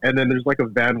 and then there's, like, a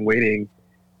van waiting.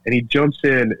 And he jumps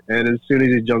in, and as soon as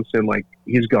he jumps in, like,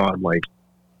 he's gone. Like,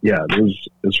 yeah, it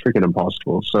was freaking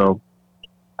impossible. So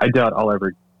I doubt I'll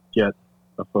ever get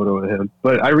a photo of him.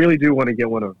 But I really do want to get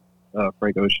one of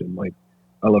Frank Ocean. Like,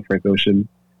 I love Frank Ocean.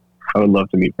 I would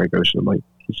love to meet Frank Ocean. Like,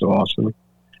 he's so awesome.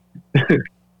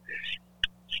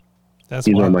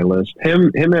 He's on my list.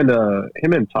 Him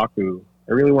and Taku.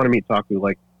 I really want to meet Taku.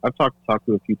 Like, I've talked to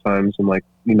Taku a few times, and, like,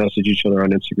 we message each other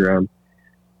on Instagram.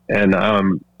 And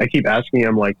I keep asking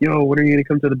him, like, yo, when are you going to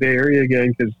come to the Bay Area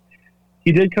again? Because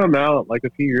he did come out, like, a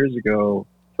few years ago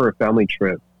for a family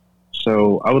trip.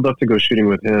 So I would love to go shooting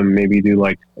with him, maybe do,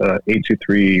 like, a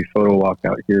 823 photo walk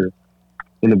out here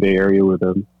in the Bay Area with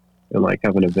him and, like,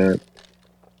 have an event.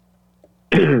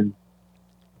 I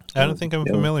don't think I'm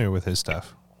familiar with his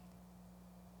stuff.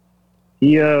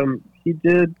 He does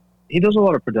a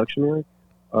lot of production work.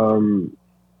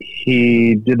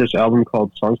 He did this album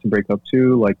called Songs to Break Up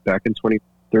To, like back in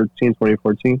 2013,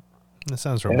 2014. That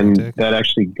sounds romantic. And that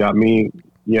actually got me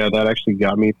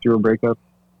through a breakup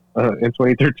in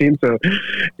 2013. So,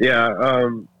 yeah.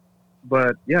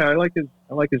 But yeah, I like his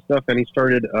stuff. And he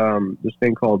started this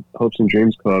thing called Hopes and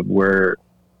Dreams Club, where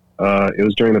it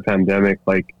was during the pandemic.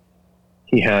 Like,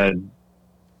 he had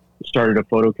started a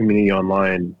photo community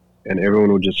online, and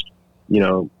everyone would just, you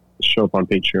know, show up on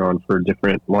Patreon for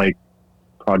different, like,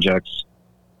 projects,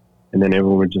 and then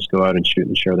everyone would just go out and shoot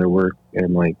and share their work.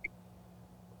 And, like,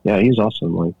 yeah, he's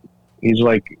awesome. Like, he's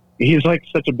like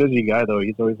such a busy guy, though.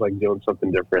 He's always, like, doing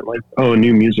something different, like, oh,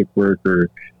 new music work,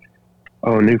 or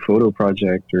oh, a new photo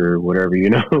project, or whatever, you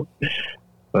know.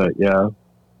 But yeah,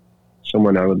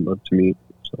 someone I would love to meet.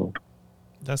 So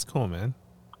that's cool, man.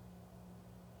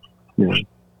 Yeah.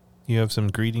 You have some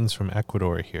greetings from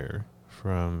Ecuador here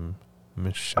from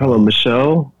Michelle. Hello,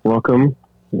 Michelle. Welcome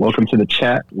to the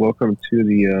chat. Welcome to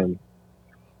the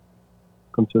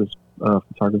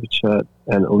photography chat.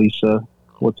 And Elisa,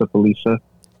 what's up, Elisa?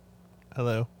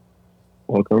 Hello.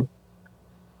 Welcome,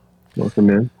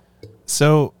 man.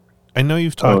 So I know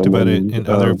you've talked about it in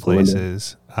other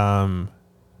places. The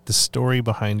story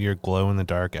behind your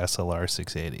glow-in-the-dark SLR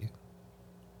 680.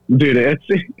 Dude,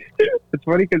 it's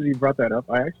funny because you brought that up.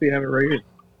 I actually have it right here.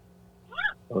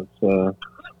 So it's a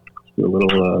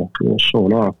little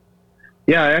showing off.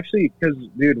 Yeah, I actually, because,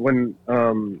 dude, when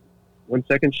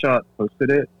Second Shot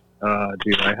posted it,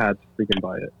 dude, I had to freaking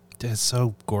buy it. It's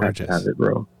so gorgeous. I had to have it,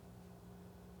 bro.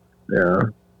 Yeah.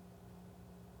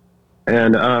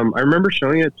 And I remember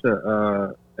showing it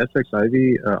to SX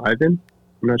Ivy, Ivan.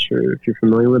 I'm not sure if you're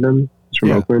familiar with him. He's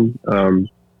from Oakland.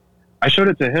 I showed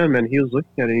it to him, and he was looking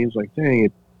at it, and he was like, dang,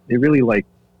 it really, like,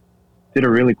 did a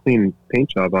really clean paint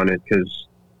job on it, because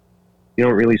you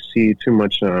don't really see too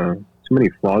many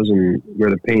flaws in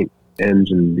where the paint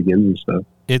ends and begins and stuff.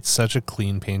 It's such a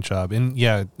clean paint job. And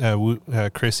yeah,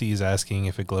 Chrissy is asking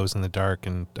if it glows in the dark,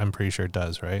 and I'm pretty sure it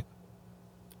does, right?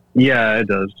 Yeah, it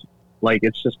does. Like,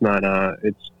 it's just not,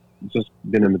 it's just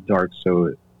been in the dark,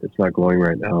 so it's not glowing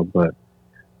right now, but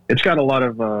it's got a lot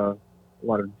of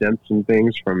dents and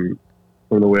things from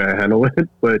the way I handle it.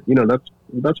 But, you know,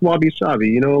 that's wabi sabi,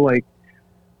 you know, like,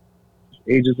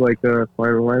 ages like a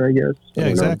fine wine, I guess. Yeah,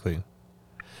 exactly.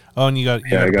 Oh, and you got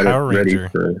I a got Power it ready Ranger.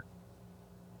 for.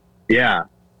 Yeah,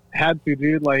 had to,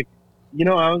 dude. Like, I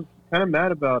was kind of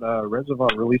mad about Reservoir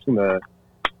releasing the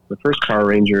first Power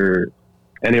Ranger,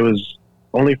 and it was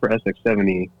only for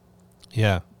SX70.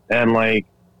 Yeah. And like,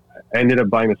 I ended up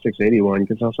buying the 680 one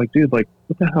because I was like, dude, like,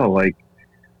 what the hell? Like,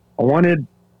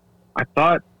 I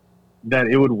thought that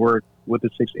it would work with the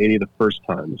 680 the first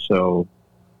time. So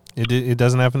it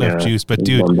doesn't have enough juice, but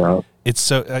dude, it's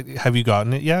so. Have you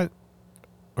gotten it yet,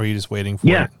 or are you just waiting for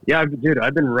it? Yeah, dude.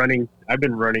 I've been running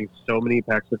so many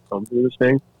packs of foam through this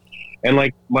thing, and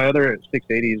like my other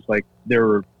 680s, like they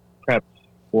were prepped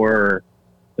for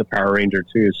the Power Ranger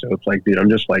too. So it's like, dude, I'm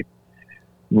just like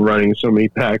running so many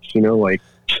packs, like.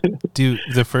 Dude,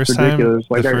 the first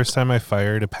time I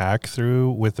fired a pack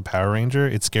through with the Power Ranger,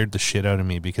 it scared the shit out of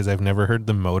me because I've never heard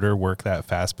the motor work that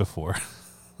fast before.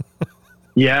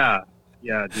 Yeah,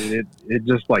 dude, it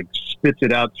just like spits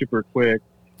it out super quick.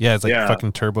 Yeah, it's like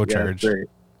fucking turbocharged.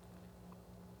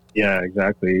 Yeah, yeah,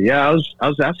 exactly. Yeah, I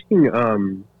was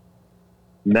asking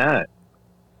Matt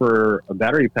for a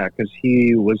battery pack because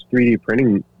he was 3D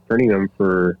printing them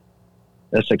for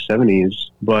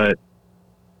SX70s, but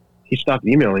he stopped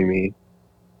emailing me.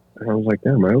 And I was like,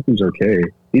 damn, I hope he's okay.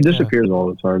 He disappears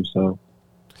all the time, so.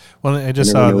 Well, I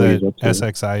just saw that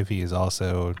SX Ivy is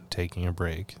also taking a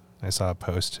break. I saw a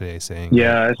post today saying...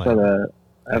 Yeah, I saw that.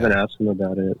 I haven't asked him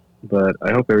about it, but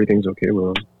I hope everything's okay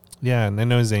with him. Yeah, and I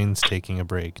know Zane's taking a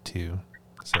break, too.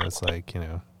 So it's like,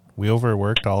 we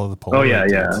overworked all of the Polaroid. Oh,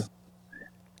 yeah.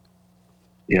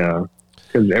 Yeah.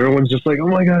 Because everyone's just like, oh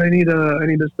my God, I need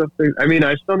a stuff fixed. I mean,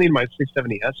 I still need my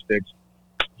 670S fixed.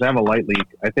 I have a light leak.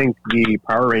 I think the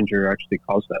Power Ranger actually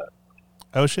caused that.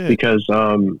 Oh shit! Because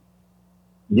because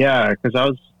I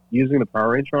was using the Power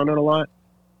Ranger on it a lot,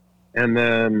 and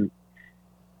then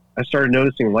I started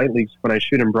noticing light leaks when I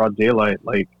shoot in broad daylight.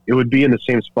 Like it would be in the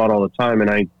same spot all the time, and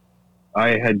I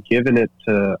had given it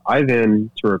to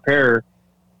Ivan to repair,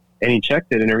 and he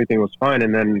checked it, and everything was fine.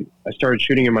 And then I started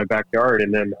shooting in my backyard,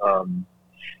 and then I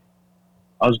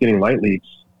was getting light leaks,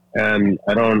 and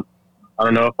I don't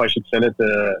know if I should send it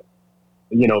to,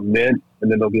 Mint,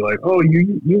 and then they'll be like, oh,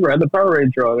 you ran the Power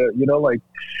Ranger on it, like,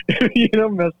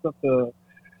 messed up the.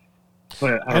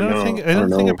 But I don't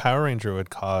think a Power Ranger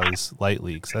would cause light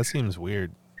leaks. That seems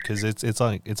weird because it's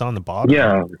on the bottom.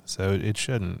 Yeah. So it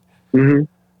shouldn't. Mm-hmm.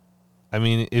 I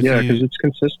mean, because it's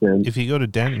consistent. If you go to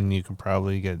Denton, you can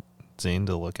probably get Zane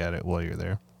to look at it while you're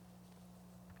there.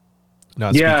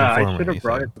 I should have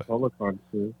brought it to Policon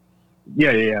too.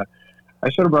 Yeah. I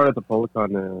should have brought it to Policon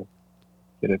to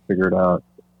get it figured out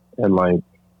and like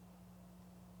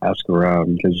ask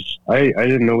around because I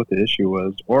didn't know what the issue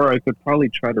was, or I could probably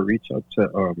try to reach out to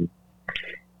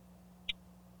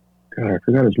God, I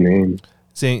forgot his name.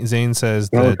 Zane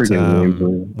says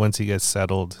that once he gets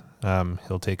settled,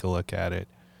 he'll take a look at it.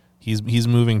 He's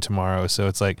moving tomorrow, so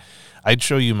it's like I'd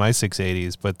show you my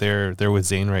 680s, but they're with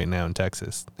Zane right now in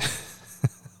Texas.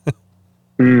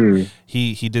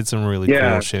 He did some really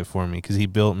cool shit for me because he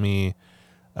built me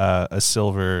a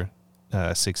silver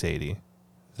 680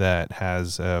 that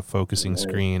has a focusing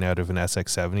screen out of an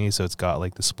SX70, so it's got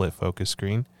like the split focus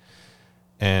screen.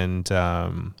 And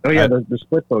the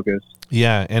split focus.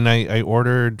 Yeah, and I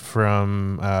ordered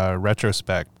from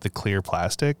Retrospect the clear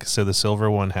plastic, so the silver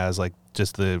one has like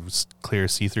just the clear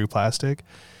see-through plastic,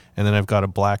 and then I've got a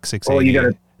black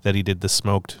 680 that he did the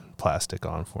smoked plastic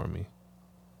on for me.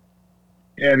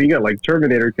 Yeah, you got like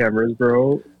Terminator cameras,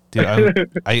 bro. Dude,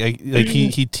 I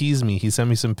he teased me. He sent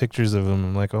me some pictures of them.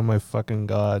 I'm like, oh my fucking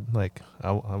God! Like,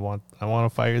 I want to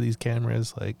fire these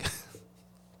cameras. Like,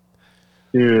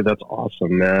 dude, that's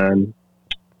awesome, man.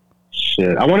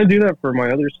 Shit, I want to do that for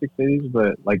my other 680s,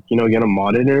 but like get them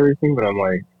modded and everything. But I'm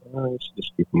like, I should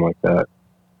just keep them like that.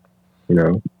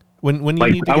 When you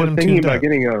need to get them tuned up.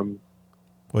 Getting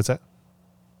What's that?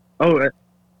 Oh,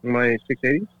 my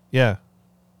 680s. Yeah.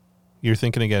 You're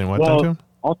thinking of getting what done to him?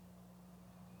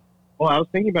 Well, I was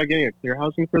thinking about getting a clear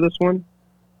housing for this one,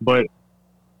 but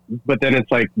then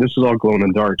it's like this is all glow in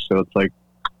the dark, so it's like,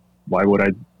 why would I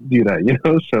do that?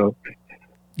 So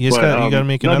you got to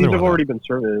make another one. These have already been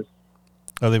serviced.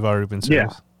 Oh, they've already been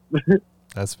serviced. Yeah,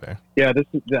 that's fair. Yeah,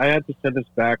 I had to send this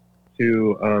back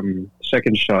to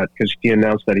Second Shot because he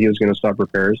announced that he was going to stop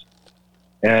repairs,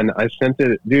 and I sent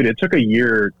it. Dude, it took a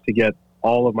year to get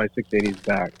all of my 680s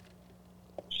back.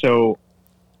 So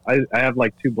I have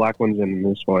like 2 black ones in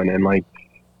this one, and like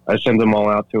I sent them all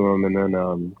out to him, and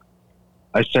then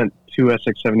I sent 2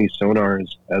 SX70 sonars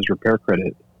as repair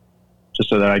credit, just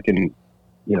so that I can,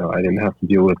 I didn't have to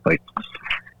deal with like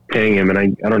paying him, and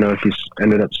I don't know if he's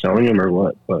ended up selling them or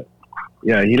what, but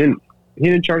yeah, he didn't he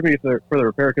didn't charge me for the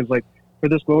repair because like for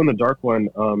this glow in the dark one,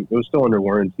 it was still under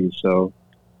warranty, so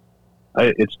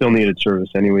it still needed service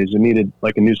anyways. It needed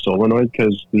like a new solenoid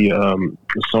because the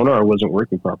sonar wasn't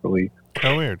working properly.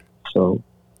 Oh, weird. So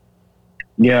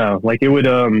yeah, like it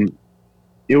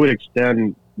would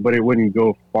extend, but it wouldn't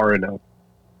go far enough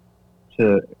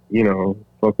to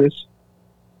focus.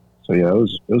 So yeah,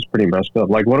 it was pretty messed up.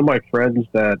 Like one of my friends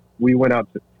that we went out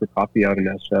for coffee out in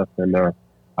SF, and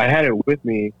I had it with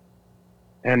me,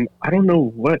 and I don't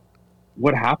know what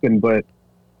happened, but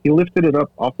he lifted it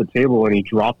up off the table and he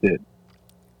dropped it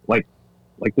like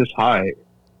this high,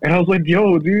 and I was like,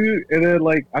 "Yo, dude!" And then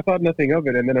like I thought nothing of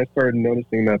it, and then I started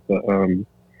noticing that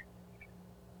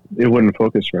it wouldn't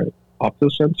focus right.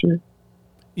 Opto sensor.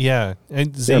 Yeah,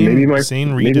 and Zane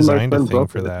redesigned a thing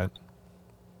for that.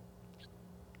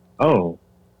 Oh,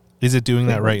 is it doing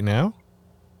that right now?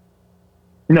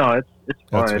 No, it's That's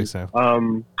fine. what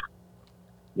so.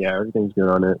 Yeah, everything's good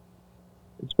on it.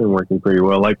 It's been working pretty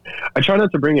well. Like, I try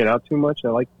not to bring it out too much. I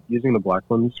like using the black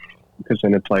ones because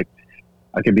then it's like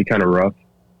I could be kind of rough.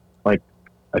 Like,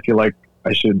 I feel like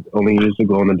I should only use the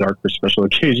glow in the dark for special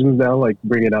occasions now. Like,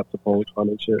 bring it out to Polycon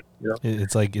and shit. You know?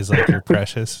 It's like you're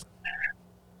precious.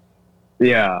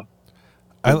 Yeah.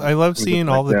 I love seeing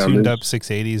all the tuned up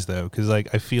 680s though, because like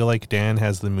I feel like Dan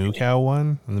has the Moo Cow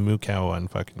one, and the Moo Cow one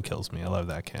fucking kills me. I love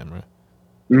that camera.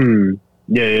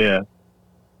 Yeah.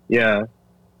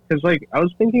 Because like I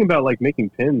was thinking about like making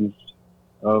pins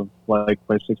of like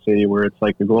my 680 where it's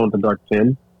like a glow in the dark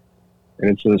pin,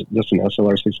 and it's just an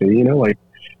SLR 680. You know, like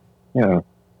yeah.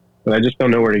 But I just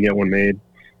don't know where to get one made.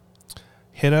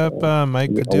 Hit up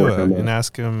Mike Padua and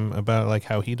ask him about like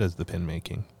how he does the pin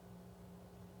making.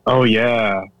 Oh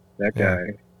yeah, that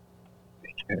guy.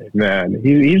 Yeah. Man,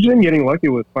 he's been getting lucky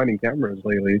with finding cameras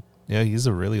lately. Yeah, he's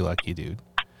a really lucky dude.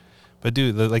 But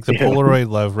dude, the Polaroid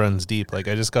love runs deep. Like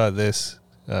I just got this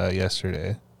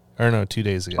yesterday, or no, 2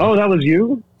 days ago. Oh, that was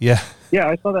you? Yeah. Yeah,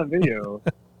 I saw that video.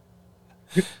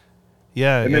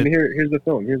 Yeah. And then here's the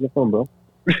film. Here's the film, bro.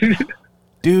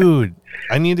 Dude,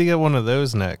 I need to get one of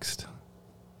those next.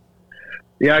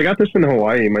 Yeah, I got this in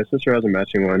Hawaii. My sister has a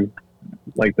matching one.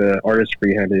 Like the artist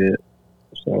free-handed it.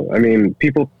 So I mean,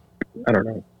 people. I don't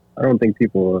know. I don't think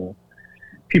people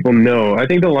know. I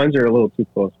think the lines are a little too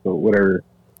close, but whatever.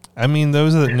 I mean,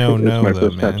 those that know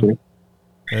though, man. Tattoo.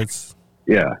 That's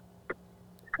yeah.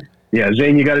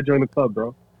 Zane, you got to join the club,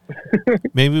 bro.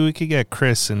 Maybe we could get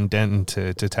Chris and Denton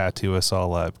to tattoo us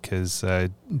all up, because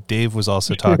Dave was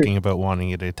also talking about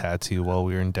wanting to get a tattoo while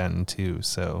we were in Denton too.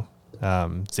 So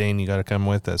Zane, you got to come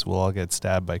with us. We'll all get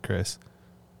stabbed by Chris.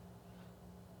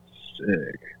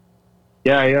 Sick.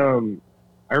 Yeah,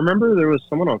 I remember there was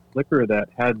someone on Flickr that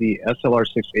had the SLR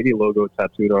 680 logo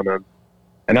tattooed on him,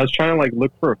 and I was trying to like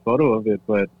look for a photo of it,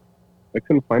 but I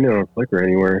couldn't find it on Flickr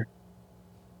anywhere,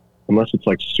 unless it's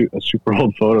like a super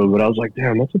old photo. But I was like,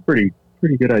 damn, that's a pretty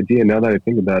good idea now that I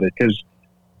think about it, because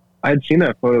I had seen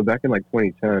that photo back in like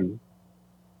 2010.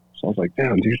 So I was like,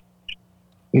 damn, dude,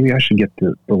 maybe I should get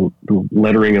the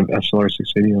lettering of SLR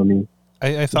 680 on me.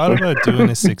 I thought about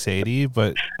doing a 680,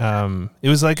 but it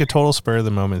was like a total spur of the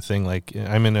moment thing. Like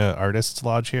I'm in an artist's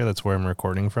lodge here. That's where I'm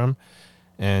recording from.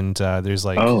 And there's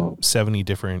like 70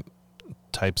 different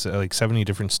types, like 70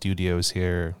 different studios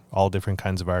here, all different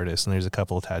kinds of artists. And there's a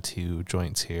couple of tattoo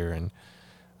joints here. And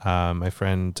my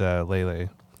friend Lele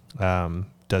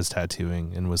does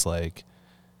tattooing and was like,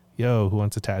 yo, who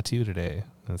wants a tattoo today?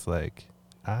 And it's like,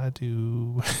 I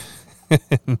do.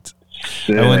 And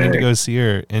I went in to go see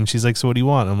her, and she's like, so what do you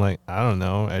want? I'm like, I don't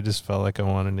know. I just felt like I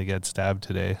wanted to get stabbed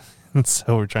today. And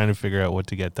so we're trying to figure out what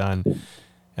to get done.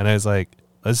 And I was like,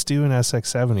 let's do an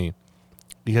SX70,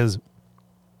 because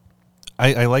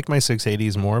I like my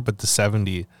 680s more, but the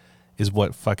 70 is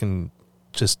what fucking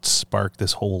just sparked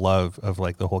this whole love of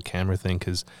like the whole camera thing.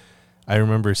 Because I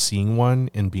remember seeing one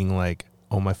and being like,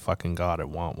 oh my fucking God, I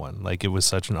want one. Like it was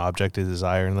such an object of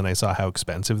desire. And then I saw how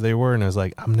expensive they were, and I was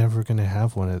like, I'm never going to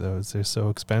have one of those. They're so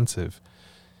expensive.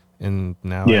 And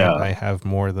now I have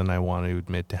more than I want to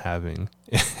admit to having.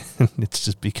 It's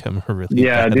just become a really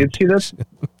bad dude. See, that's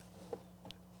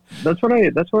what I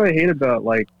hate about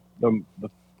like the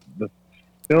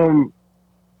film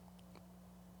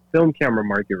camera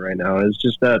market right now. Is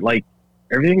just that like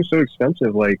everything's so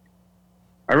expensive. Like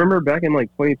I remember back in like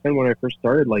 2010 when I first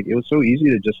started, like it was so easy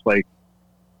to just like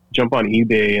jump on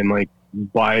eBay and like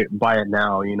buy it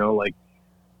now, you know, like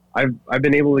I've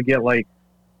been able to get like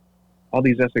all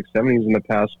these SX70s in the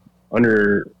past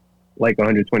under like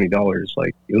 $120.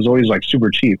 Like it was always like super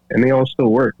cheap, and they all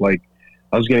still work. Like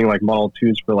I was getting like Model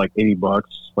 2s for like $80,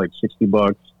 like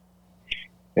 $60,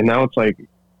 and now it's like,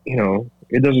 you know,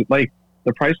 it doesn't like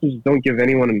the prices don't give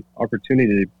anyone an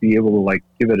opportunity to be able to like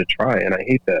give it a try, and I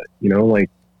hate that. You know, like,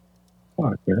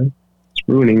 fuck, man, it's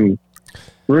ruining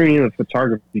the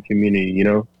photography community. You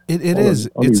know, it is.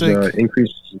 All it's these, like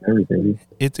increases and everything.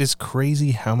 It's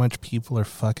crazy how much people are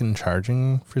fucking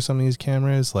charging for some of these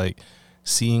cameras. Like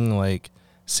seeing like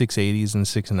 680s and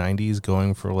 690s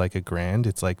going for like $1,000.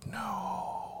 It's like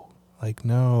no.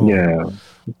 Yeah.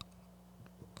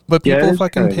 But people it's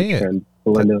fucking kind of pay a it. trend.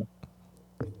 Belinda.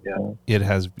 Yeah. It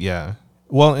has, yeah.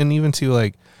 Well, and even too,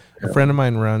 like a friend of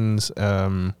mine runs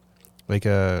like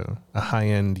a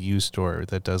high-end used store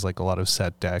that does like a lot of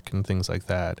set deck and things like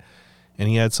that. And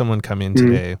he had someone come in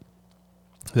today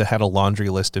that had a laundry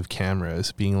list of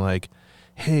cameras being like,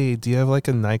 hey, do you have like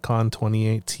a Nikon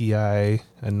 28 Ti, a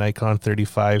Nikon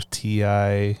 35 Ti,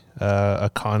 a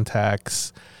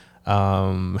Contax,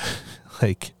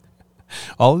 like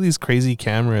all of these crazy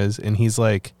cameras? And he's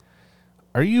like,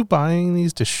 are you buying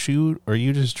these to shoot, or are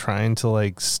you just trying to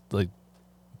like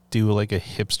do like a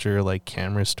hipster like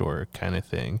camera store kind of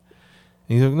thing?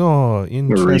 And he's like, no,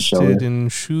 interested in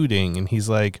shooting. And he's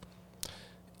like,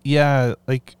 yeah,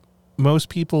 like most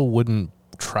people wouldn't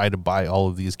try to buy all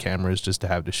of these cameras just to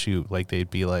have to shoot. Like they'd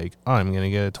be like, oh, I'm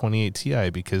gonna get a 28 Ti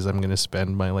because I'm gonna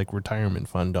spend my like retirement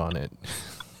fund on it.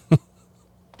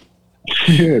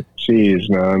 Jeez,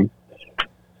 man.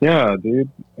 Yeah, dude,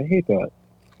 I hate that.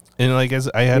 And like, as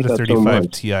I had a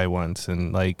 35 Ti once,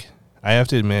 and like I have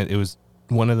to admit, it was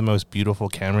one of the most beautiful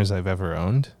cameras I've ever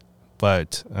owned,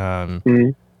 but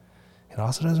it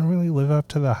also doesn't really live up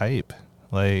to the hype.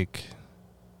 Like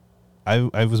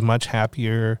I was much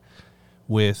happier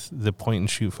with the point and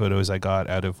shoot photos I got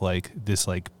out of like this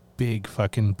like big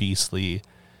fucking beastly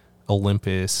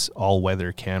Olympus all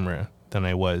weather camera than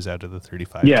I was out of the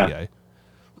 35 Ti.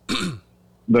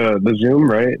 The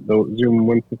Zoom, right? The Zoom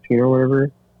 115 or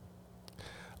whatever.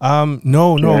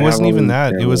 No, it wasn't even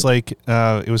that. It was like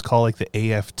it was called like the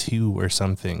AF2 or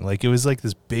something. Like it was like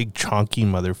this big chonky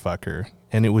motherfucker,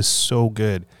 and it was so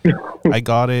good. I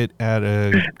got it at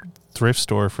a thrift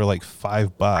store for like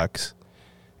 $5,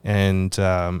 and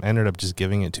ended up just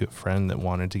giving it to a friend that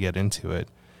wanted to get into it.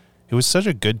 It was such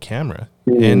a good camera,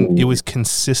 and it was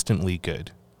consistently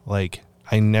good. Like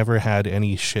I never had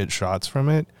any shit shots from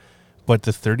it, but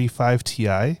the 35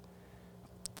 Ti,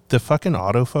 the fucking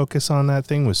autofocus on that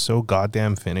thing was so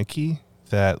goddamn finicky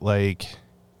that like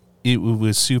it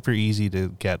was super easy to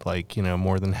get like, you know,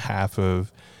 more than half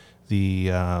of the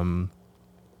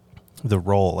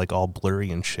roll like all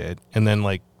blurry and shit. And then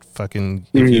like fucking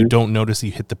if you don't notice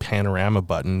you hit the panorama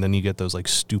button, then you get those like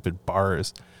stupid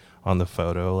bars on the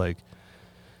photo. Like,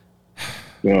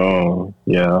 oh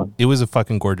yeah, it was a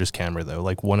fucking gorgeous camera though.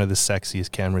 Like one of the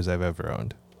sexiest cameras I've ever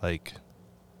owned. Like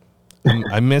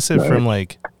I miss it from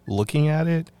like looking at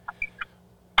it,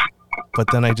 but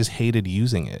then I just hated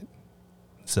using it,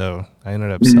 so I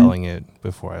ended up selling it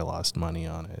before I lost money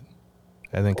on it.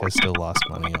 I think I still lost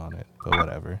money on it, but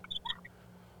whatever.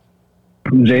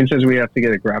 Jane says we have to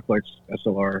get a Graflex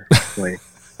SLR. Like,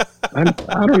 I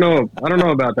don't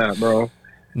know about that, bro.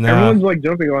 No. Everyone's like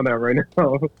jumping on that right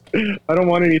now. I don't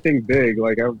want anything big.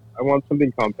 Like I want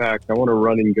something compact. I want to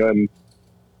run and gun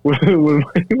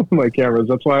with my cameras.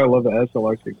 That's why I love the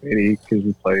SLR 680, because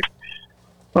it's like,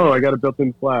 oh, I got a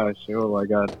built-in flash. Oh, I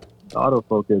got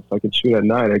autofocus. I can shoot at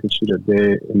night. I can shoot at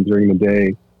day and during the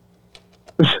day.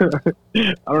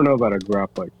 I don't know about a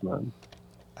Graflex, man.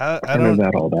 I don't know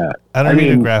about all that. I don't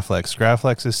need a Graflex.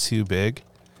 Graflex is too big.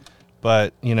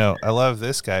 But, you know, I love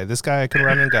this guy. This guy, I can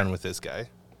run and gun with this guy.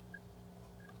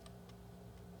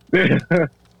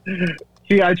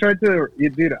 See, I tried to,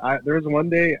 dude, there was one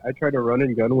day I tried to run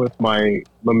and gun with my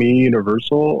Mamiya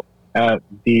Universal at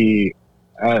the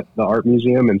art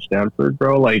museum in Stanford,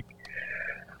 bro. Like,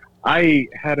 I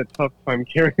had a tough time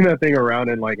carrying that thing around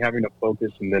and like having to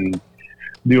focus and then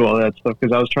do all that stuff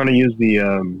because I was trying to use the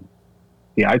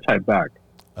I-type back.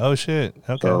 Oh shit!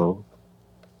 Okay. So,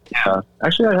 yeah,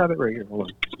 actually, I have it right here. Hold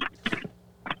on.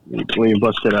 Let me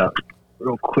bust it out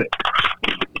real quick.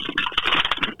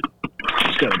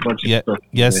 Got a bunch of stuff.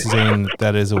 Yes, Zane,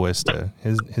 that is a Wista.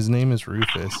 His name is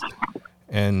Rufus,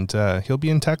 and he'll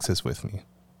be in Texas with me.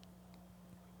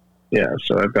 Yeah,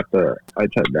 so I've got the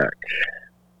I-type back.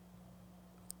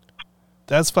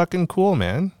 That's fucking cool,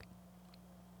 man.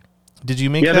 Did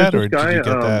you make that, or did you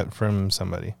get that from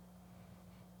somebody?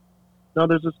 No,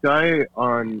 there's this guy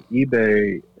on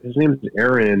eBay. His name is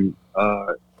Aaron.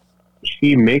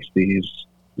 He makes these.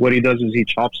 What he does is he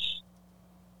chops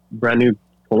brand new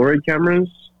Polaroid cameras,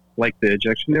 like the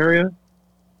ejection area,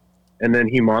 and then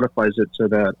he modifies it so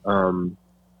that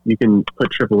you can put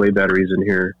AAA batteries in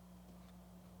here.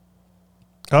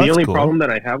 The only problem that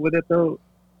I have with it, though,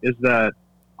 is that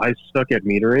I suck at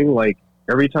metering. Like,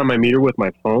 every time I meter with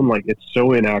my phone, like, it's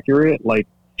so inaccurate. Like,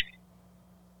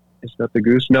 is that the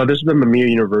Goose? No, this is the Mamiya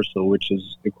Universal, which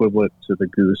is equivalent to the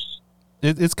Goose.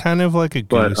 It's kind of like a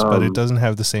Goose, but it doesn't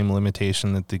have the same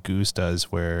limitation that the Goose does,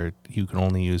 where you can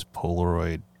only use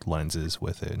Polaroid lenses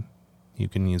with it. You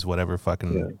can use whatever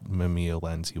fucking Mamiya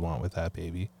lens you want with that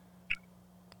baby.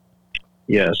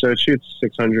 Yeah, so it shoots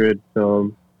 600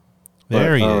 film.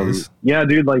 There he is. Yeah,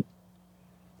 dude, like,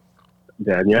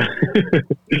 Dan, yeah.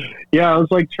 Yeah, I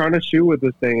was, like, trying to shoot with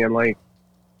this thing, and, like,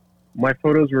 my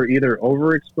photos were either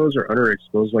overexposed or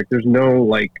underexposed. Like, there's no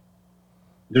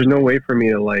way for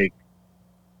me to, like,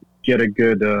 get a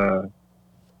good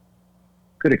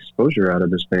exposure out of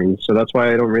this thing. So that's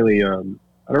why I don't really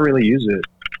use it.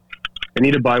 I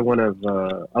need to buy one of,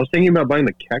 I was thinking about buying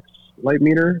the Kex light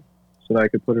meter so that I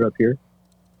could put it up here.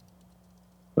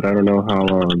 But I don't know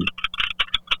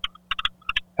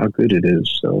how good it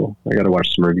is, so I gotta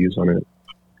watch some reviews on it.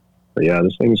 But yeah,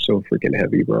 this thing is so freaking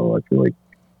heavy, bro. I feel like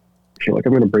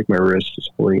I'm gonna break my wrist just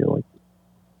holding it.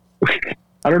 Like,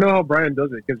 I don't know how Brian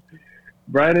does it, because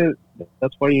Brian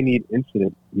that's why you need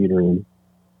incident metering.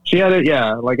 She had it,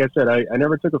 yeah. Like I said, I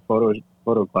never took a photo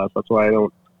class. That's why I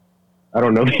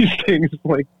don't know these things.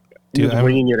 Like, dude, I'm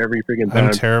winging it every freaking time.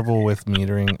 I'm terrible with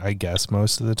metering, I guess,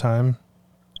 most of the time.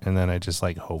 And then I just,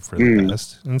 like, hope for the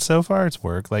best. And so far it's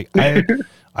worked. Like, I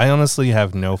honestly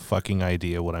have no fucking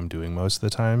idea what I'm doing most of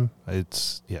the time. I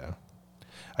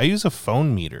use a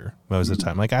phone meter most of the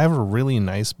time. Like, I have a really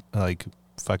nice, like,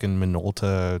 fucking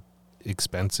Minolta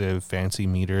expensive fancy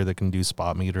meter that can do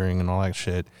spot metering and all that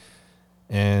shit.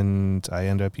 And I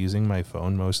end up using my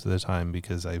phone most of the time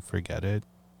because I forget it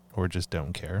or just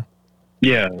don't care.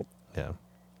 Yeah. Yeah.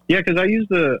 Yeah, because I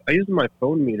use my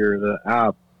phone meter, the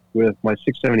app, with my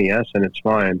 670S, and it's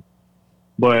fine.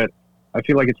 But I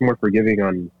feel like it's more forgiving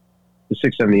on the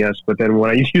 670S. But then when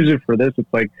I use it for this,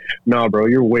 it's like, nah, bro,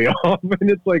 you're way off.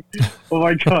 And it's like, oh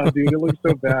my God, dude, it looks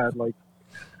so bad. Like,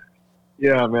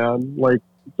 yeah, man, like,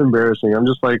 it's embarrassing. I'm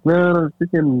just like, man,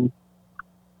 I'm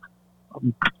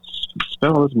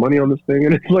spent all this money on this thing,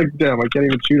 and it's like, damn, I can't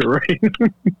even shoot it right.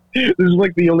 This is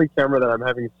like the only camera that I'm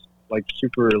having like a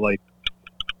super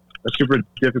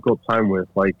difficult time with.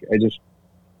 Like, I just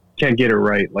can't get it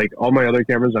right. Like, all my other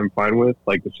cameras I'm fine with,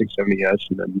 like the 670S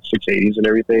and then the 680s and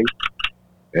everything,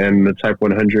 and the Type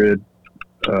 100,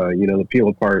 the peel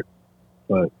apart.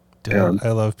 But dude,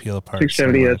 I love peel apart.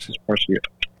 670S is partially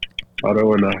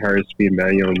auto and the higher speed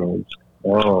manual modes.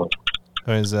 Oh,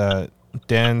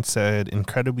 Dan said,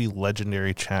 incredibly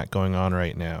legendary chat going on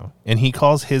right now, and he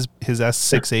calls his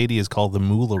S680 is called the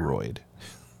Mularoid.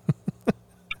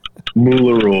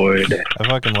 Mularoid. I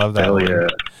fucking love that. Hell one. Yeah.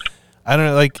 I don't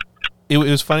know, like, it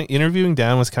was funny. Interviewing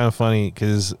Dan was kind of funny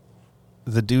because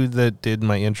the dude that did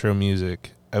my intro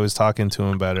music, I was talking to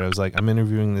him about it. I was like, I'm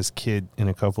interviewing this kid in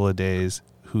a couple of days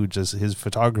who just, his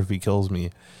photography kills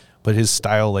me, but his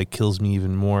style, like, kills me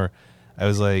even more. I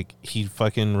was like, he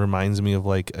fucking reminds me of,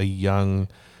 like, a young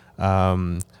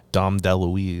Dom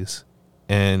DeLuise.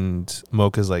 And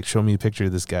Mocha's like, show me a picture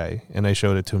of this guy. And I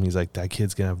showed it to him. He's like, that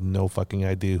kid's going to have no fucking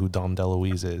idea who Dom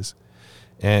DeLuise is.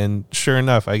 And sure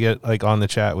enough, I get, like, on the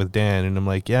chat with Dan, and I'm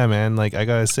like, yeah, man, like, I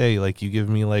gotta say, like, you give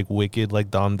me, like, wicked,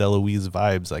 like, Dom DeLuise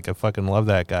vibes. Like, I fucking love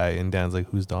that guy. And Dan's like,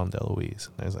 who's Dom DeLuise?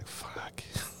 And I was like, fuck.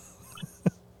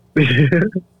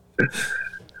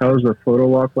 How was the photo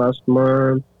walk last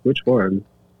month? Which one?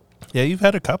 Yeah, you've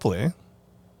had a couple, eh?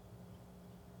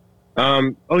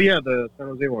 Oh yeah, the San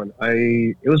Jose one.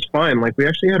 It was fine. Like, we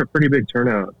actually had a pretty big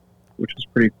turnout, which was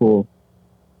pretty cool.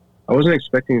 I wasn't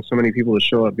expecting so many people to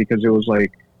show up because it was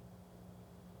like,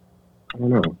 I don't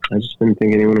know. I just didn't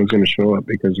think anyone was going to show up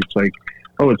because it's like,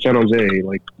 oh, it's San Jose.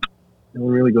 Like, no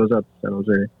one really goes out to San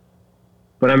Jose.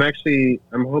 But I'm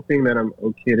hoping that I'm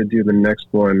okay to do the next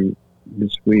one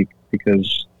this week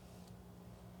because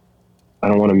I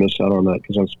don't want to miss out on that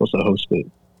because I'm supposed to host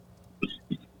it.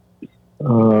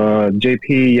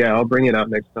 JP, yeah, I'll bring it out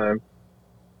next time.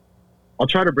 I'll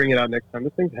try to bring it out next time.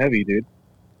 This thing's heavy, dude.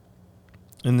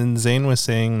 And then Zane was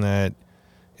saying that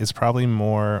it's probably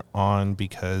more on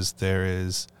because there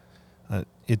is,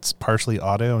 it's partially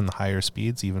auto and the higher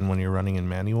speeds, even when you're running in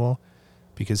manual,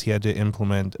 because he had to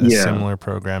implement a similar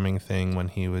programming thing when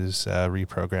he was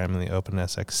reprogramming the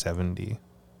OpenSX 70.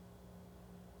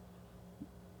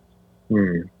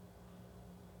 Yeah.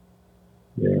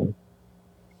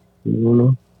 I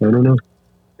don't know.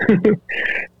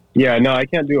 Yeah, no, I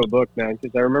can't do a book, man,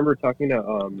 because I remember talking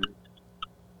to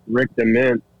Rick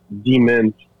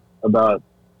DeMint about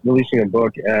releasing a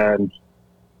book, and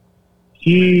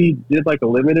he did like a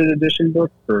limited edition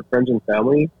book for friends and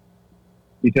family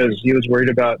because he was worried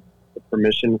about the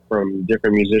permission from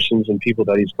different musicians and people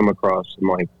that he's come across, and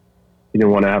like he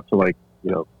didn't want to have to like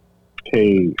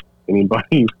pay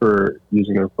anybody for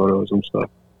using their photos and stuff.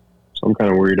 So I'm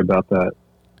kind of worried about that.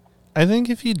 I think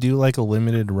if you do like a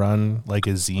limited run, like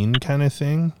a zine kind of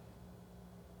thing,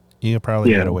 you could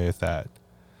probably get away with that.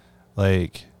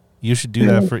 Like you should do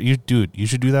that for you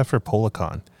should do that for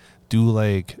Policon. Do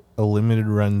like a limited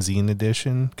run zine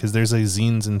edition, because there's a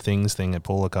zines and things thing at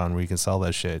Policon where you can sell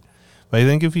that shit. But I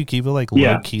think if you keep it like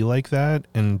low key like that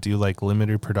and do like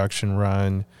limited production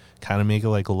run, kind of make it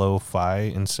like lo-fi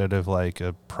instead of like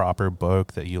a proper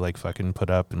book that you like fucking put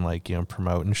up and like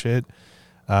promote and shit.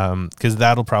 Because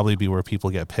that'll probably be where people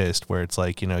get pissed, where it's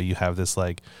like you have this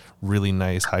like really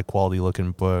nice high quality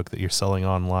looking book that you're selling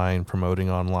online, promoting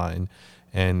online,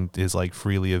 and is like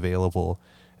freely available,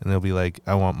 and they'll be like,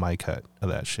 I want my cut of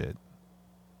that shit.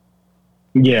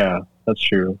 Yeah, that's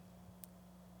true.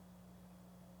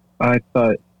 I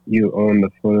thought you own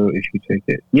the photo if you take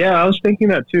it. Yeah, I was thinking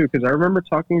that too, because I remember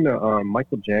talking to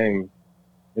Michael Jang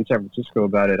in San Francisco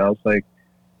about it. I was like,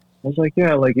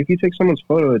 yeah, like if you take someone's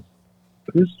photo, it's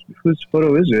whose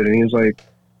photo is it? And he was like,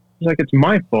 it's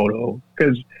my photo,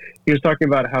 because he was talking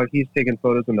about how he's taken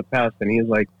photos in the past, and he's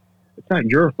like, it's not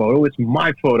your photo, it's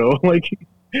my photo. Like,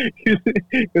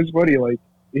 it's funny. Like,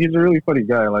 he's a really funny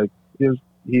guy. Like,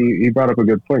 he brought up a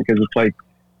good point, because it's like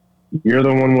you're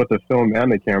the one with the film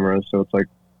and the camera, so it's like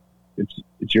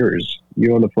it's yours.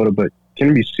 You own the photo, but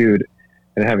can be sued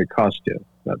and have it cost you.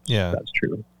 That's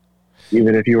true.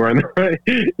 Even if you were in the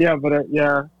right. Yeah, but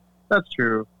yeah, that's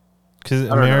true. Because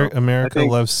America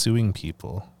loves suing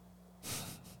people.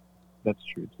 That's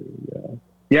true too. Yeah.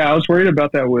 Yeah, I was worried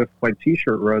about that with like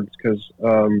t-shirt runs, because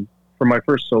for my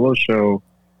first solo show,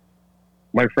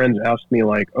 my friends asked me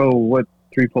like, "Oh, what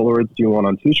 3 Polaroids do you want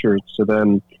on t-shirts?" So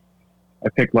then I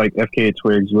picked like FKA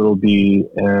Twigs, Little B,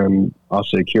 and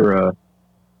Asa Akira,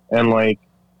 and like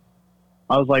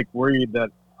I was like worried that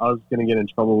I was gonna get in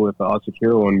trouble with the Asa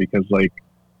Akira one, because like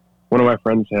one of my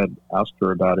friends had asked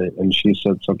her about it, and she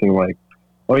said something like,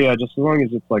 "Oh yeah, just as long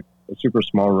as it's like a super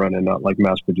small run and not like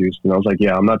mass produced." And I was like,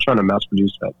 "Yeah, I'm not trying to mass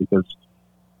produce that, because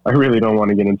I really don't want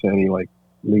to get into any like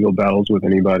legal battles with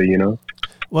anybody,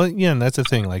 Well, yeah, and that's the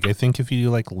thing. Like, I think if you do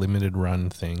like limited run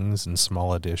things and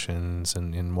small editions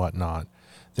and whatnot,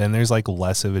 then there's like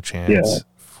less of a chance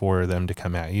for them to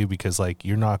come at you, because like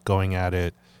you're not going at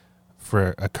it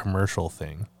for a commercial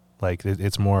thing. Like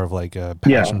it's more of like a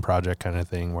passion project kind of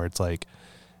thing, where it's like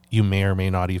you may or may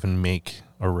not even make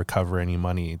or recover any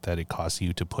money that it costs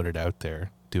you to put it out there,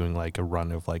 doing like a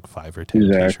run of like 5 or 10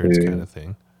 t-shirts kind of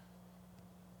thing.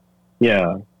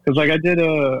 Yeah, because like I did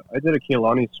a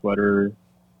Kehlani sweater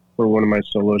for one of my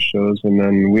solo shows, and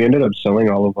then we ended up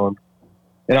selling all of them.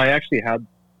 And I actually had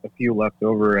a few left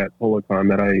over at Policon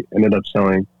that I ended up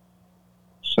selling.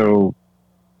 So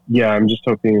yeah, I'm just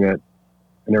hoping that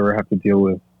I never have to deal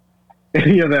with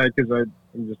any of that, because I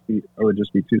would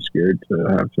just be too scared to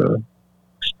have to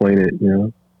explain it,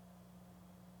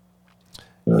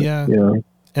 But, yeah.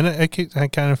 And I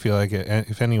kind of feel like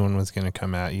if anyone was going to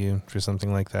come at you for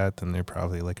something like that, then they're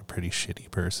probably like a pretty shitty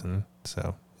person.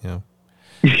 So, yeah.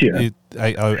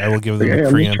 I will give them a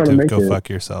preemptive go fuck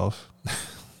yourself.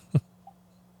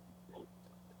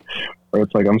 Or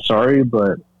it's like, I'm sorry,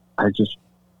 but I just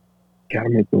got to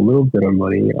make a little bit of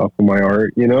money off of my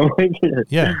art, Like,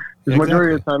 yeah. Because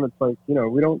majority of the time, it's like, we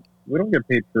don't get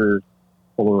paid for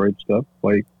Polaroid stuff.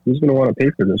 Like, who's going to want to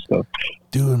pay for this stuff?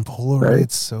 Dude, and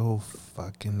Polaroid's so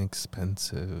fucking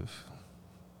expensive.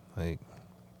 Like,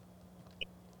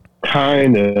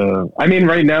 kind of. I mean,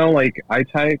 right now, like,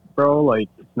 iType, bro, like,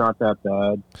 it's not that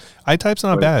bad. iType's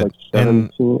not bad. Like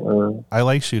 17, I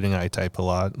like shooting iType a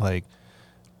lot. Like,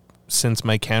 since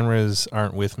my cameras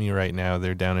aren't with me right now,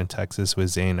 they're down in Texas with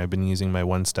Zane, I've been using my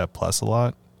One Step Plus a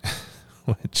lot,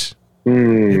 which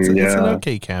it's an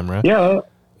okay camera. Yeah.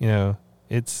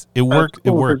 It works. Cool,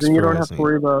 it works. You don't have to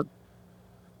worry about.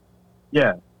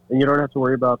 Yeah, and you don't have to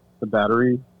worry about the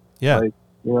battery. Yeah. Like,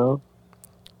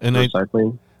 and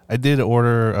recycling. I did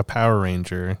order a Power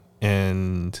Ranger,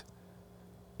 and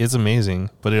it's amazing,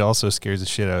 but it also scares the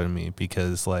shit out of me,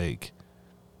 because like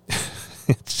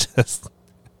it's just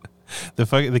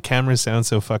the camera sounds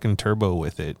so fucking turbo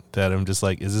with it that I'm just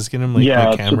like, is this gonna make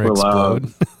my camera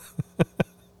explode?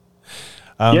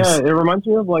 Yeah, it reminds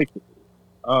me of like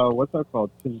what's that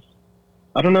called? 'Cause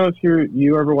I don't know if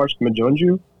you ever watched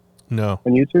Majonju? No.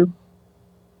 On YouTube?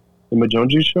 The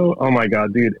Majonju show? Oh my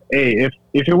god, dude. Hey,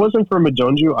 if it wasn't for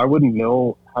Majonju, I wouldn't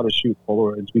know how to shoot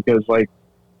Polaroids, because like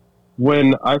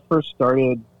when I first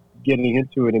started getting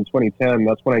into it in 2010,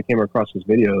 that's when I came across his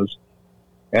videos,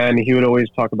 and he would always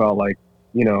talk about like,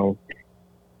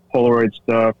 Polaroid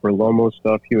stuff or Lomo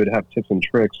stuff, he would have tips and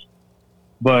tricks.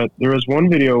 But there was one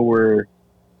video where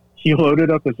he loaded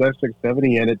up his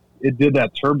SX70 and it did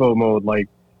that turbo mode, like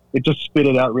it just spit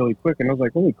it out really quick. And I was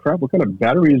like, holy crap, what kind of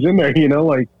battery is in there? You know,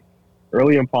 like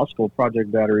early Impossible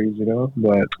project batteries, you know?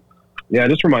 But yeah, it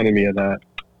just reminded me of that.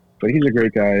 But he's a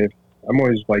great guy. I'm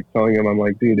always like telling him, I'm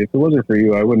like, dude, if it wasn't for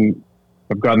you, I wouldn't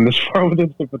have gotten this far with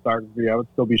instant photography. I would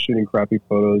still be shooting crappy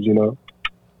photos, you know?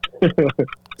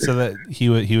 So that he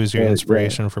was your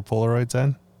inspiration for Polaroids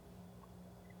then?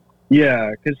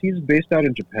 Yeah, because he's based out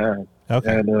in Japan.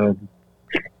 Okay. And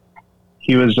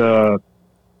he was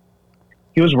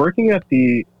working at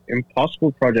the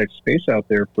Impossible Project Space out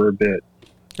there for a bit.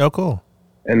 Oh, cool.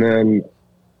 And then,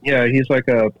 yeah, he's like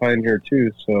a pioneer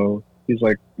too. So he's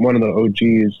like one of the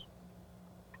OGs.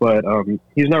 But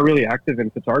he's not really active in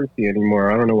photography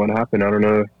anymore. I don't know what happened. I don't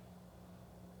know if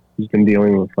he's been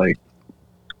dealing with like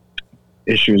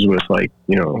issues with like,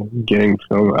 you know, getting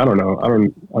film. I don't know. I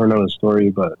don't know the story,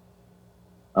 but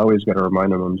I always got to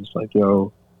remind him. I'm just like,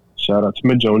 yo, shout out to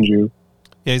Majonju.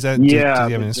 Yeah, does he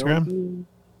have an Instagram?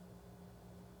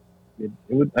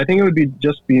 I think it would be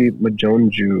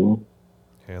Majonju.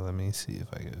 Here, let me see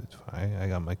if I could. I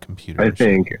got my computer. I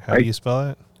think. Here. How do you spell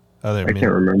it? Oh, there. I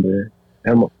can't remember.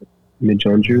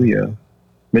 Majonju, yeah.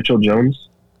 Mitchell Jones.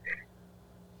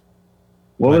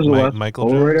 What was the last Michael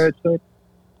Polaroid Jones? I took?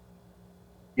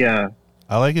 Yeah.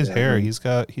 I like his hair. He's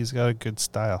got a good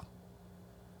style.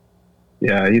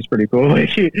 Yeah, he's pretty cool.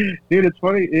 Like, dude, it's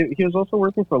funny. He was also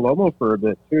working for Lomo for a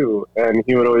bit too, and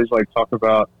he would always like talk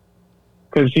about,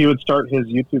 because he would start his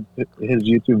YouTube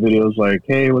videos like,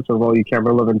 "Hey, what's up, all you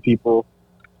camera loving people?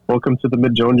 Welcome to the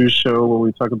Majonju show, where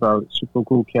we talk about super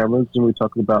cool cameras and we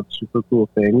talk about super cool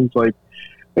things." Like,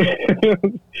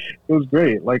 it was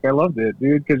great. Like, I loved it,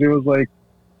 dude, because it was like,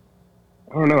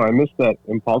 I don't know, I missed that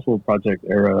Impossible Project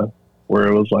era where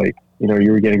it was like, you know,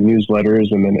 you were getting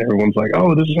newsletters and then everyone's like,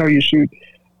 oh, this is how you shoot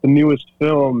the newest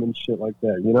film and shit like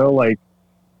that, you know? Like,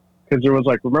 because there was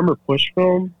like, remember Push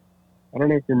Film? I don't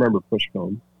know if you remember Push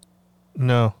Film.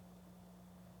 No.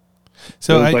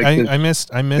 So I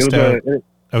missed out.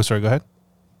 Oh, sorry, go ahead.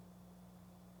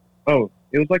 Oh,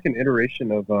 it was like an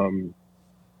iteration of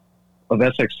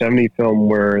SX70 film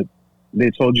where they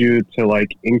told you to like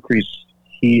increase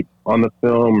heat on the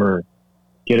film or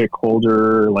get it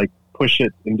colder, like push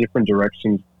it in different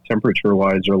directions, temperature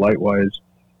wise or light wise,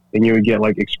 and you would get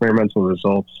like experimental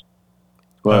results.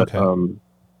 But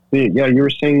yeah, you were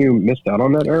saying you missed out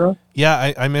on that era?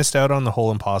 Yeah, I missed out on the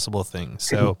whole Impossible thing.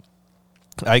 So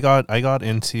I got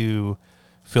into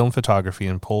film photography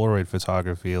and Polaroid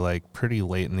photography like pretty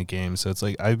late in the game. So it's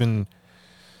like I've been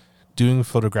doing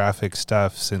photographic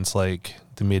stuff since like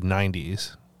the mid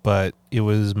 90s, but it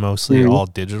was mostly all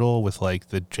digital with like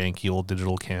the janky old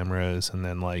digital cameras and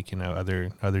then like, you know,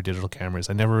 other digital cameras.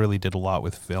 I never really did a lot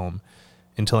with film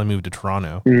until I moved to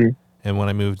Toronto. And when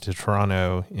I moved to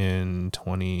Toronto in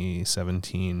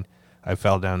 2017, I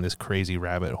fell down this crazy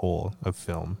rabbit hole of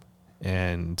film.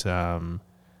 And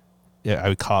yeah,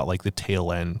 I caught like the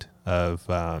tail end of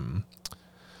the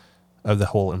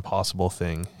whole Impossible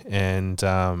thing. And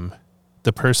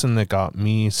the person that got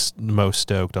me most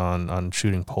stoked on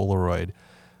shooting Polaroid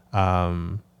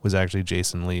was actually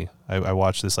Jason Lee. I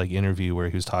watched this like interview where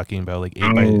he was talking about like he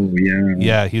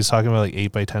was talking about like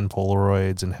 8x10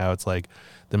 Polaroids and how it's like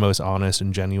the most honest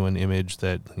and genuine image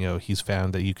that, you know, he's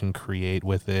found that you can create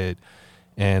with it.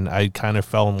 And I kind of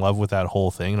fell in love with that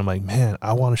whole thing. And I'm like, man,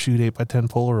 I want to shoot 8x10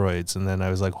 Polaroids. And then I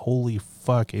was like, holy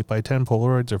fuck, 8x10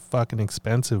 Polaroids are fucking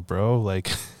expensive, bro. Like,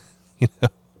 you know.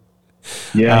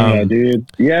 Yeah,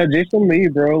 dude. Yeah, Jason Lee,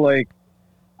 bro. Like,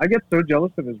 I get so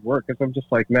jealous of his work because I'm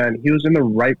just like, man, he was in the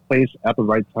right place at the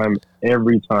right time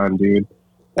every time, dude.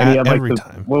 And he had like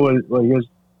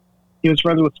he was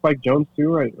friends with Spike Jonze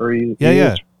too, right? Or he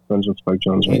was friends with Spike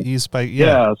Jonze, right? He's Spike,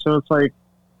 yeah. So it's like,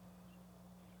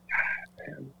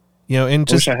 you know, and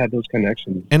just wish I had those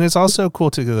connections. And it's also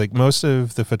cool too, like most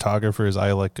of the photographers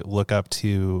I look up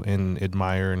to and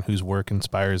admire and whose work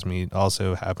inspires me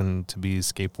also happen to be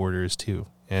skateboarders too.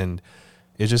 And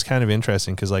it's just kind of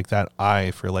interesting because like that eye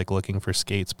for like looking for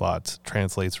skate spots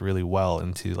translates really well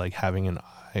into like having an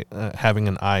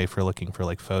eye for looking for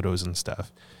like photos and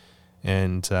stuff.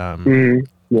 And you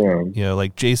know,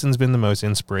 like Jason's been the most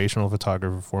inspirational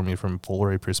photographer for me from a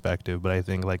Polaroid perspective, but I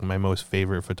think like my most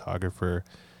favorite photographers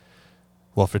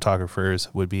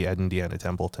would be Ed and Deanna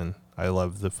Templeton. I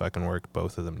love the fucking work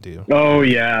both of them do. Oh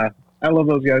yeah, I love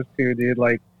those guys too, dude.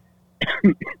 Like,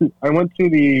 I went to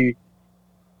the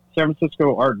San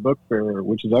Francisco Art Book Fair,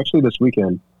 which is actually this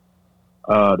weekend.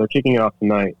 They're kicking it off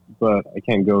tonight, but I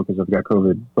can't go because I've got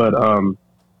COVID. But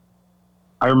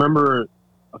I remember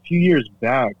a few years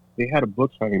back, they had a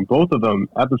book signing, both of them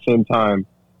at the same time.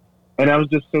 And I was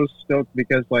just so stoked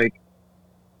because, like,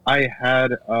 I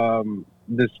had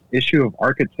this issue of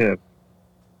Archetype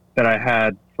that I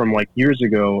had from, like, years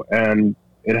ago, and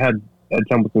it had Ed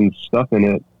Templeton's stuff in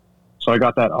it. So I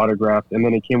got that autographed, and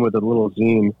then it came with a little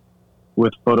zine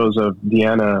with photos of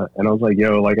Deanna, and I was like,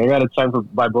 yo, like, I got it signed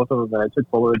by both of them, and I took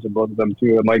Polaroids of both of them,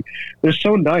 too. And, like, they're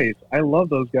so nice. I love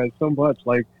those guys so much.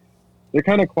 Like, they're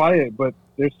kind of quiet, but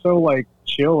they're so, like,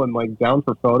 chill and, like, down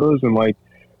for photos, and, like,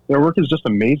 their work is just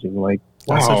amazing. Like,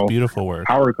 wow. That's such beautiful work.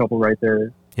 Power couple right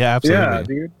there. Yeah,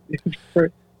 absolutely. Yeah,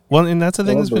 dude. Well, and that's the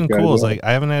thing that's been cool is, yeah. like,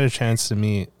 I haven't had a chance to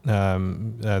meet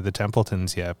the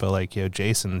Templetons yet, but, like, you know,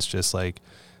 Jason's just, like,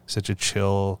 such a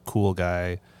chill, cool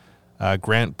guy.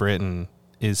 Grant Britton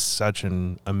is such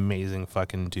an amazing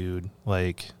fucking dude.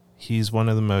 Like, he's one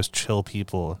of the most chill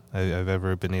people I've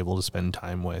ever been able to spend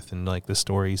time with, and, like, the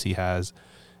stories he has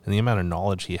and the amount of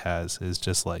knowledge he has is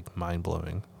just, like,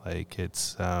 mind-blowing. Like,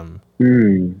 it's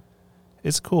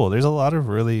cool. There's a lot of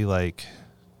really, like,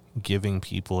 giving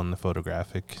people in the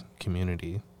photographic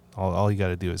community. All you got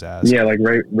to do is ask. Yeah, like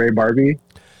Ray Barbie.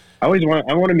 I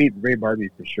want to meet Ray Barbie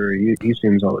for sure. He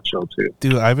seems all chill too.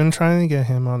 Dude, I've been trying to get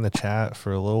him on the chat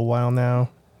for a little while now,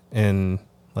 and,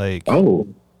 like,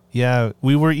 yeah,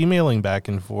 we were emailing back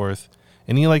and forth,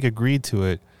 and he, like, agreed to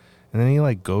it, and then he,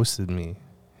 like, ghosted me,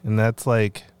 and that's,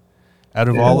 like, out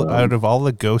of all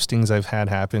the ghostings I've had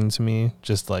happen to me,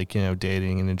 just, like, you know,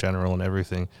 dating and in general and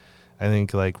everything, I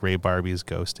think, like, Ray Barbie's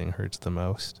ghosting hurts the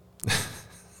most.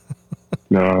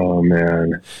 No,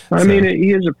 man. I mean,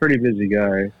 he is a pretty busy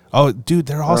guy. Oh, dude,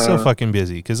 they're all so fucking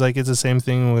busy. Because, like, it's the same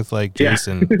thing with, like,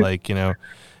 Jason. Yeah. Like, you know,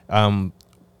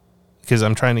 because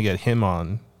I'm trying to get him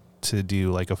on to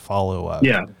do, like, a follow-up.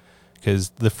 Yeah.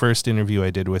 Because the first interview I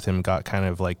did with him got kind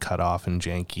of, like, cut off and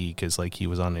janky because, like, he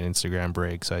was on an Instagram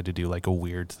break. So I had to do, like, a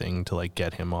weird thing to, like,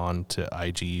 get him on to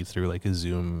IG through, like, a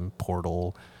Zoom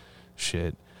portal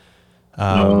shit.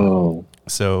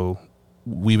 So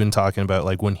we've been talking about,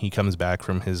 like, when he comes back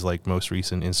from his, like, most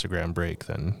recent Instagram break,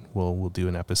 then we'll do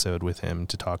an episode with him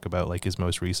to talk about, like, his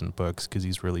most recent books, because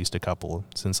he's released a couple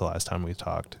since the last time we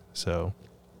talked. So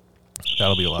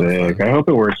that'll be a lot of fun. I hope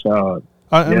it works out.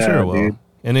 I'm sure it will. Dude.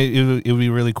 And it would be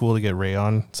really cool to get Ray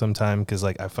on sometime, because,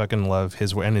 like, I fucking love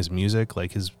his work and his music.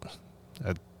 Like,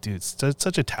 dude,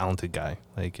 such a talented guy.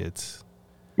 Like, it's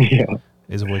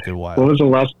wicked wild. What was the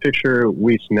last picture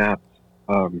we snapped?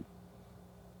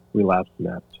 We last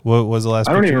snapped. What was the last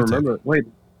picture? I don't even remember. Wait.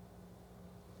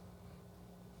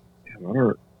 Damn, I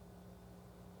don't.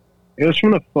 It was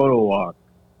from the photo walk.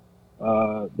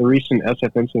 The recent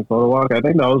SF Instant photo walk. I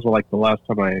think that was, like, the last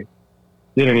time I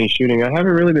did any shooting. I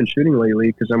haven't really been shooting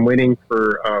lately because I'm waiting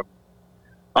for.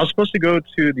 I was supposed to go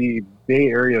to the Bay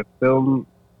Area Film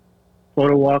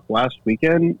photo walk last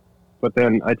weekend, but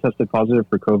then I tested positive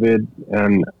for COVID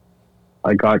and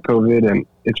I got COVID, and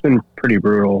it's been pretty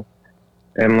brutal.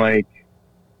 And, like,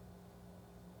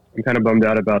 I'm kind of bummed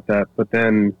out about that. But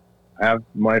then I have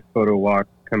my photo walk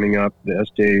coming up,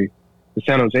 the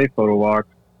San Jose photo walk,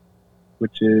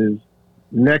 which is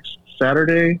next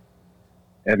Saturday,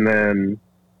 and then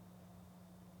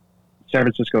San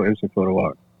Francisco Instant Photo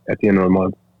Walk at the end of the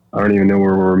month. I don't even know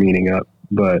where we're meeting up,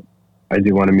 but I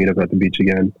do want to meet up at the beach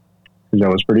again, because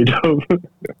that was pretty dope.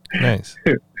 Nice.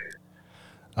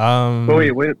 But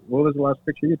wait, what was the last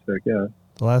picture you took? Yeah.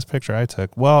 The last picture I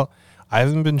took. Well, I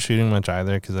haven't been shooting much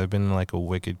either because I've been in, like, a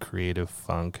wicked creative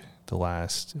funk the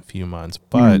last few months.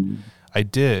 But I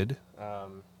did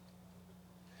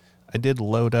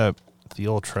load up the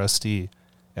old trusty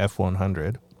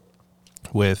F100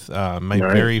 with my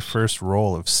very first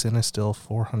roll of Cinestill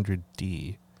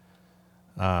 400D.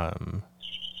 I'm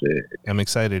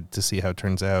excited to see how it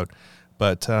turns out.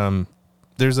 But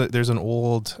there's an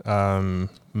old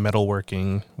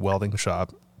metalworking welding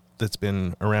shop that's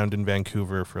been around in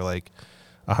Vancouver for, like,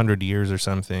 100 years or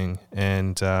something,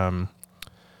 and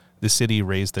the city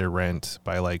raised their rent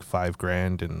by, like,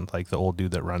 $5,000, and, like, the old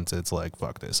dude that runs it's like,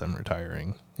 fuck this, I'm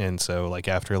retiring. And so, like,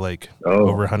 after, like,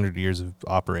 over 100 years of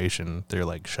operation, they're,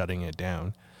 like, shutting it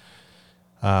down.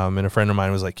 And a friend of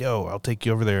mine was like, yo, I'll take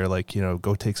you over there, like, you know,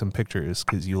 go take some pictures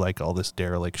because you like all this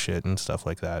derelict shit and stuff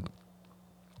like that.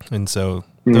 And so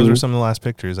those are some of the last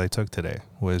pictures I took today,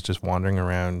 was just wandering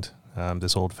around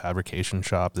this old fabrication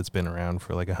shop that's been around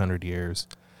for, like, 100 years,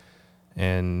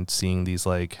 and seeing these,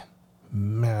 like,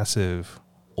 massive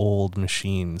old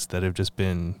machines that have just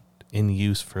been in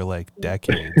use for, like,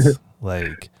 decades.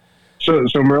 Like, so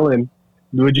Merlin,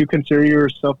 would you consider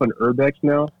yourself an urbex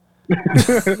now?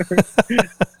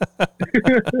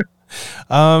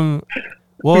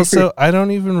 Well, so I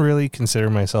don't even really consider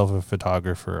myself a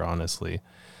photographer, honestly.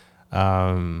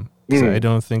 So I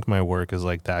don't think my work is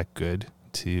like that good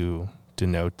to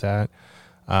denote that.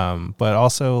 But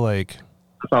also like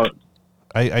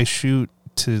I shoot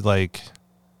to like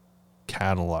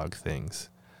catalog things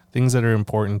that are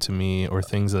important to me or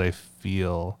things that I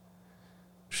feel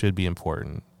should be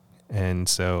important. And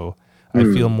so I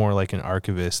feel more like an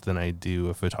archivist than I do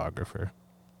a photographer.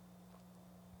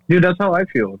 Dude, that's how I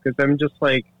feel. Because I'm just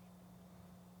like,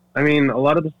 I mean, a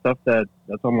lot of the stuff that's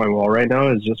on my wall right now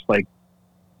is just like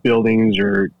buildings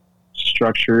or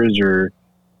structures or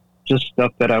just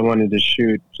stuff that I wanted to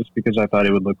shoot just because I thought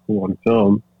it would look cool on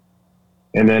film.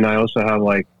 And then I also have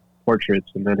like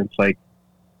portraits, and then it's like,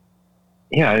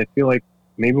 yeah, I feel like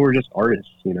maybe we're just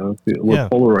artists, you know, we're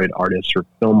Polaroid artists or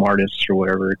film artists or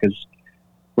whatever, because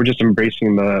we're just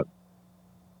embracing the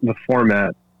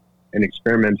format and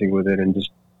experimenting with it and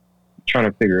just trying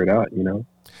to figure it out, you know?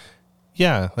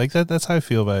 Yeah, like that's how I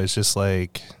feel about it. It's just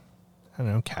like, I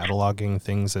don't know, cataloging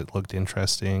things that looked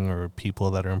interesting or people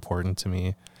that are important to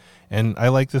me. And I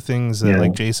like the things that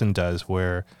like Jason does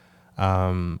where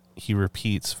he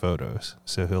repeats photos.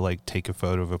 So he'll like take a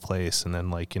photo of a place and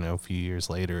then like, you know, a few years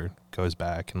later goes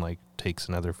back and like takes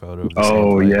another photo of the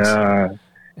same place. Yeah.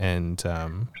 And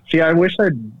see, I wish I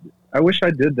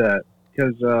did that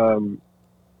because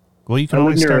well, you can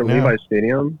always start now. Levi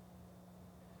Stadium.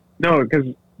 No, because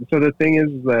so the thing is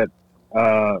that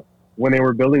when they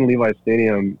were building Levi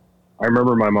Stadium, I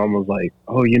remember my mom was like,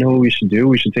 "Oh, you know what we should do?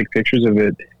 We should take pictures of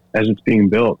it as it's being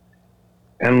built."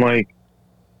 And like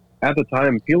at the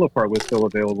time, Peel Apart was still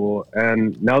available,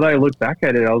 and now that I look back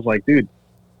at it, I was like, "Dude,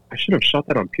 I should have shot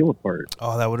that on Peel Apart."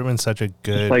 Oh, that would have been such a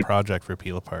good project for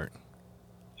Peel Apart.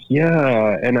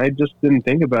 Yeah, and I just didn't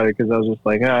think about it because I was just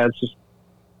like, it's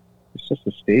just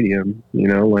a stadium, you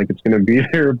know, like it's going to be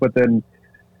there. But then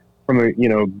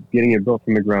getting it built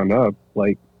from the ground up,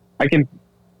 like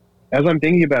as I'm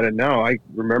thinking about it now, I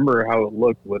remember how it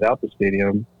looked without the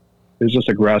stadium. It was just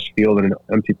a grass field and an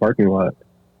empty parking lot.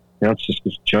 Now it's just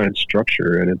this giant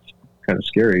structure, and it's kind of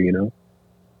scary, you know?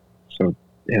 So,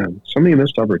 yeah, so many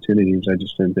missed opportunities I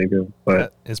just didn't think of.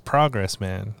 But it's progress,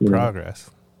 man.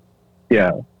 Progress.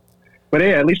 Yeah. But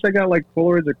hey, at least I got like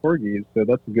Polaroids of corgis, so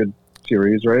that's a good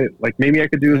series, right? Like maybe I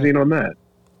could do a zine on that.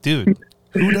 Dude,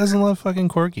 who doesn't love fucking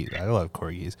corgis? I love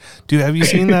corgis. Dude, have you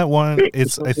seen that one?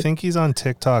 I think he's on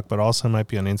TikTok, but also might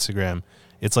be on Instagram.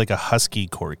 It's like a husky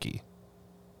corgi.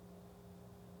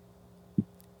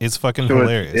 It's fucking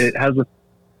hilarious. It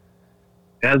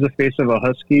has a face of a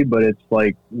husky, but it's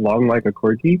like long like a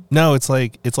corgi. No, it's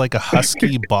like a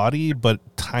husky body, but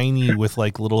tiny with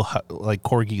like little like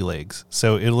corgi legs.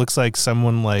 So it looks like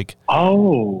someone like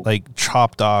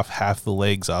chopped off half the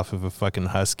legs off of a fucking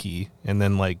husky and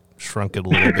then like shrunk it a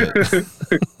little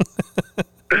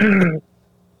bit.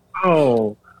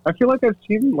 Oh, I feel like I've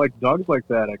seen like dogs like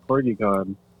that at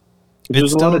CorgiCon.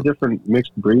 There's a lot of different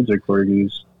mixed breeds of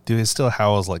corgis. Dude, it still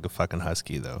howls like a fucking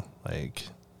husky though. Like.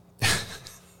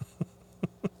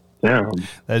 Damn.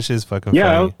 That shit's fucking funny.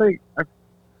 I was like,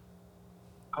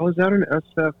 I was out in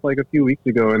SF like a few weeks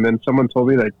ago, and then someone told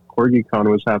me that CorgiCon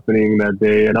was happening that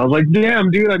day, and I was like,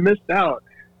 damn, dude, I missed out.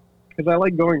 Because I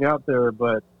like going out there,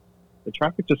 but the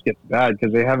traffic just gets bad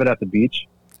because they have it at the beach.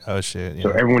 Oh, shit. Yeah. So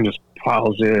everyone just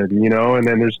piles in, you know, and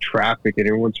then there's traffic, and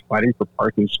everyone's fighting for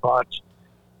parking spots.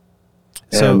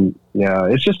 And,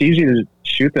 it's just easy to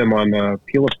shoot them on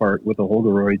Peel Apart with a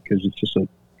Holgaroid because it's just a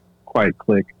quiet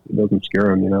click. It doesn't scare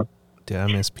them, you know. Dude, I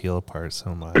miss Peel Apart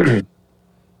so much.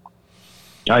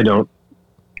 I don't.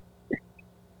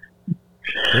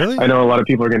 Really? I know a lot of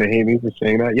people are going to hate me for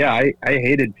saying that. Yeah, I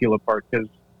hated Peel Apart because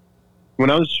when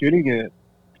I was shooting it,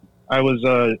 I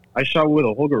shot with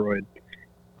a Holgaroid,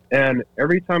 and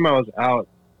every time I was out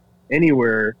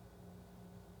anywhere,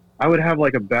 I would have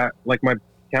like a bag, like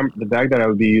the bag that I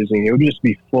would be using, it would just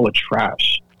be full of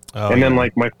trash. And then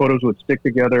like my photos would stick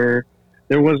together.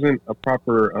 There wasn't a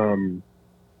proper,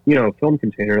 film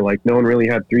container. Like no one really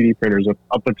had 3D printers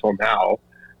up until now.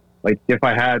 Like if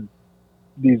I had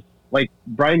these, like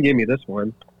Brian gave me this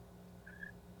one.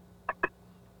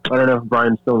 I don't know if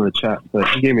Brian's still in the chat, but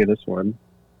he gave me this one.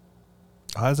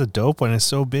 Oh, that's a dope one. It's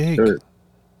so big.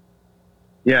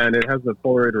 Yeah, and it has the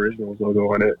Polaroid Originals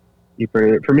logo on it. He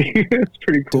printed it for me. It's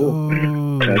pretty cool.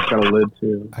 Dude. It's got a lid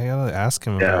too. I gotta ask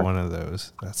him about one of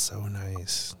those. That's so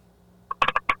nice.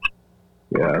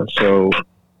 Yeah, so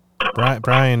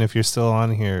Brian, if you're still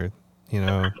on here,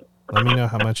 let me know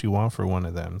how much you want for one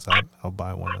of them. So I'll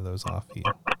buy one of those off you.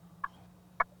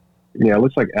 Yeah, it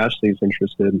looks like Ashley's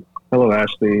interested. Hello,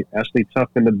 Ashley. Ashley Tough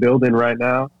in the building right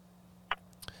now.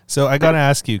 So I got to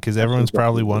ask you, because everyone's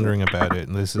probably wondering about it,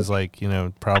 and this is like,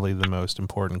 probably the most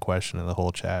important question in the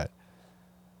whole chat.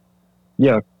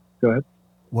 Yeah, go ahead.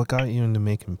 What got you into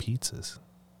making pizzas?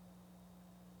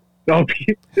 Oh,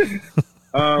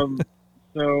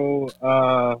 so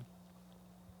I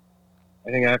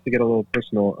think I have to get a little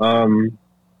personal.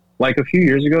 Like a few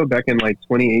years ago, back in like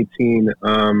 2018,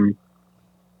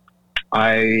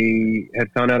 I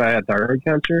had found out I had thyroid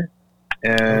cancer,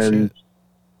 and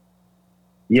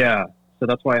yeah, so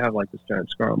that's why I have like this giant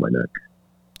scar on my neck.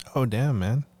 Oh, damn,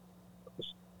 man.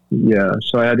 Yeah,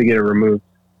 so I had to get it removed.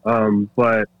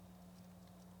 But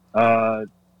at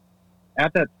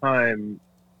that time,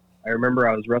 I remember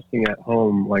I was resting at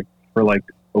home like for like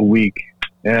a week,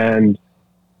 and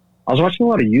I was watching a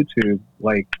lot of YouTube,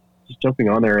 like just jumping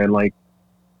on there, and like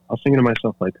I was thinking to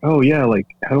myself, like, oh yeah, like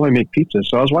how do I make pizza?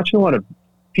 So I was watching a lot of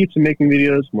pizza making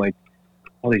videos, and, like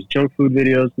all these junk food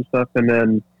videos and stuff, and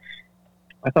then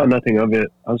I thought nothing of it.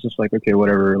 I was just like, okay,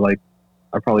 whatever. Like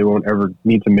I probably won't ever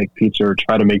need to make pizza or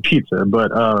try to make pizza.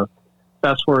 But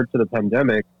fast forward to the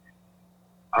pandemic,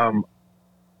 I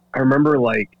remember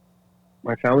like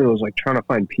my family was like trying to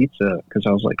find pizza because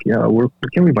I was like, yeah, where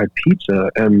can we buy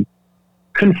pizza? And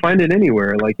couldn't find it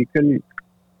anywhere. Like you couldn't,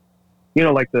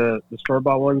 like the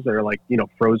store-bought ones that are like,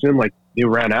 frozen, like they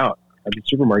ran out at the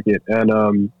supermarket. And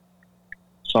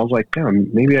so I was like,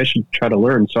 damn, maybe I should try to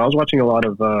learn. So I was watching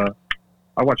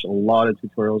I watched a lot of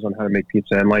tutorials on how to make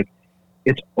pizza, and like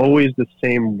it's always the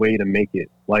same way to make it.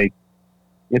 Like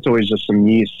it's always just some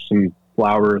yeast, some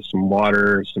flour, some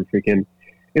water,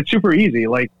 it's super easy.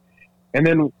 Like, and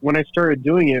then when I started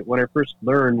doing it, when I first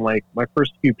learned, like my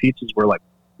first few pizzas were like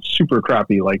super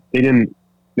crappy. Like they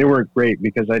weren't great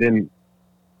because I didn't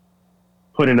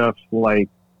put enough, like,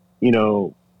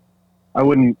 I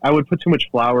would put too much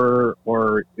flour,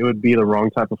 or it would be the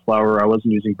wrong type of flour. I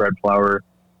wasn't using bread flour.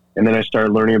 And then I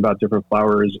started learning about different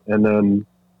flours, and then,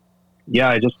 yeah,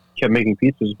 I just kept making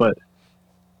pizzas. But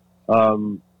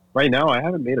right now, I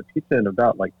haven't made a pizza in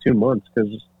about like 2 months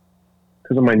because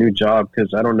of my new job.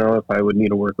 Because I don't know if I would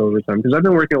need to work overtime, because I've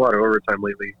been working a lot of overtime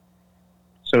lately.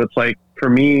 So it's like for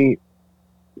me,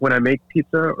 when I make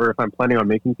pizza, or if I'm planning on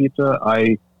making pizza,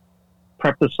 I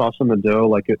prep the sauce and the dough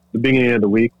like at the beginning of the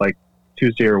week, like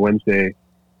Tuesday or Wednesday,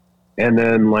 and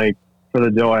then like for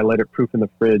the dough, I let it proof in the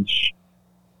fridge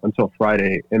until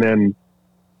Friday, and then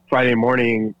Friday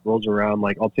morning rolls around,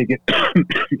 like I'll take it out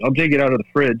of the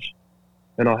fridge,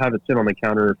 and I'll have it sit on the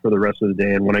counter for the rest of the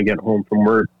day. And when I get home from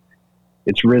work,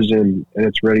 it's risen and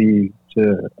it's ready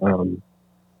to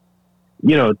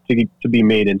to be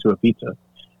made into a pizza,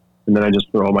 and then I just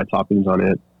throw all my toppings on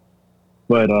it.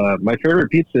 But my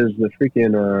favorite pizza is the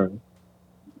freaking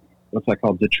what's that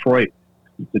called, Detroit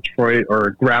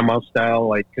or grandma style,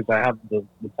 like, because I have the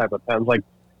type of pans, like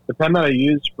the pan that I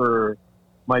use for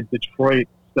my Detroit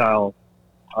style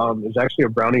is actually a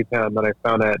brownie pan that I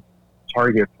found at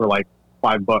Target for like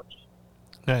 $5.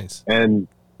 Nice. And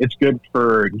it's good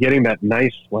for getting that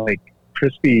nice, like,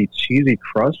 crispy, cheesy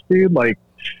crust, dude. Like,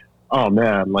 oh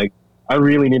man, like I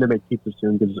really need to make pizza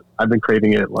soon because I've been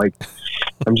craving it. Like,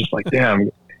 I'm just like,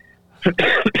 damn.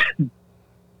 And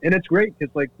it's great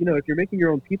because, like, if you're making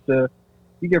your own pizza,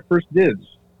 you get first dibs.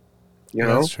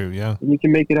 That's true, yeah. And you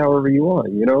can make it however you want,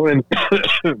 and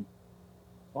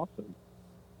awesome.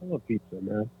 I love pizza,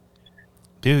 man.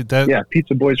 Dude,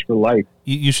 pizza boys for life.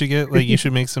 You should get, like, you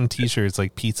should make some t-shirts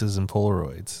like pizzas and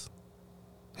Polaroids.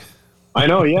 I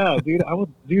know, yeah, dude.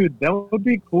 That would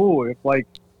be cool if, like,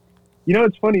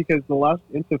 it's funny because the last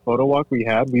Insta photo walk we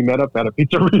had, we met up at a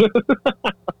pizzeria.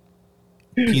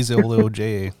 Pizza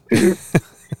J.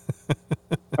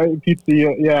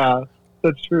 Pizza, yeah.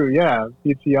 That's true, yeah.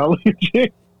 Pizza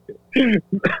J.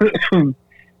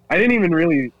 I didn't even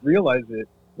really realize it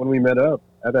when we met up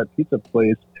at that pizza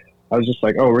place. I was just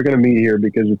like, oh, we're going to meet here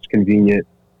because it's convenient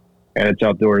and it's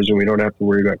outdoors and we don't have to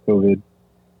worry about COVID.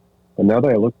 And now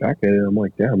that I look back at it, I'm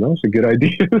like, damn, that was a good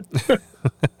idea.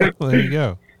 Well, there you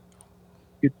go.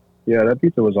 Yeah, that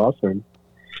pizza was awesome.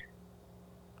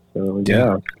 So,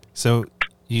 yeah. So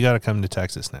you got to come to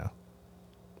Texas now.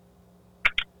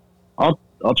 I'll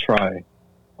try.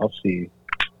 I'll see.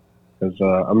 Because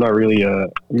I'm not really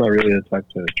the type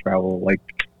to travel. Like,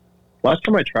 last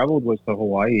time I traveled was to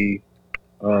Hawaii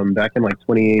back in like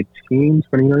 2019,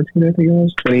 I think it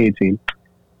was 2018,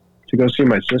 to go see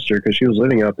my sister because she was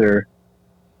living out there,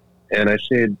 and I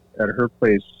stayed at her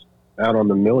place out on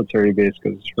the military base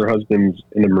because her husband's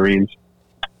in the Marines,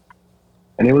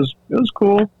 and it was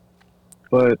cool,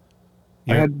 but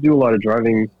I had to do a lot of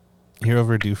driving. You're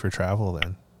overdue for travel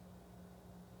then.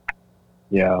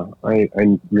 Yeah, I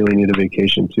really need a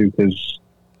vacation too because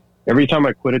every time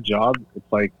I quit a job, it's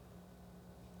like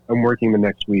I'm working the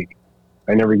next week.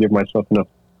 I never give myself enough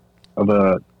of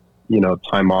a,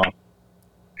 time off.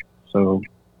 So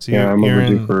yeah, I'm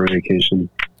overdue for a vacation.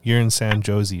 You're in San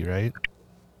Jose, right?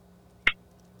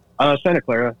 Santa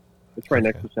Clara. It's right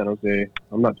next to San Jose.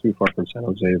 I'm not too far from San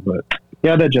Jose, but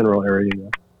yeah, that general area. Yeah.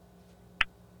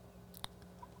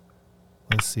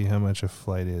 Let's see how much a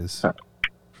flight is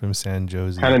from San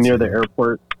Jose. Kind of near the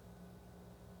airport.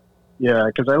 Yeah,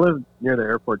 because I live near the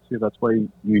airport too. That's why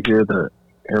you hear the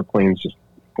airplanes just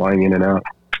flying in and out.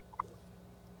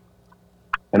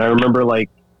 And I remember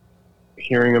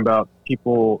hearing about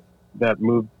people that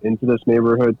moved into this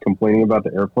neighborhood complaining about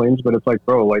the airplanes, but it's like,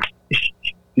 bro,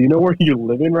 do you know where you're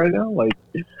living right now?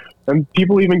 And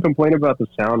people even complain about the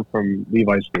sound from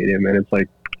Levi Stadium, and it's like,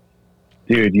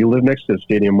 dude, you live next to the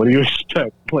stadium. What do you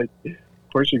expect? Of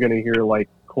course you're gonna hear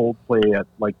Coldplay at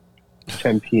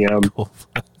 10 p.m.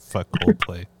 Fuck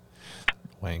Coldplay,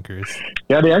 wankers.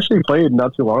 Yeah, they actually played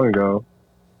not too long ago,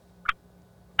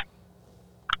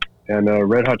 and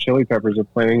Red Hot Chili Peppers are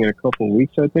playing in a couple of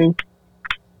weeks, I think.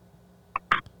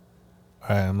 All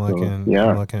right, I'm looking.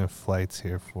 I'm looking at flights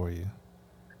here for you.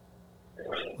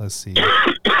 Let's see.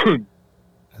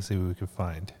 Let's see what we can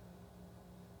find.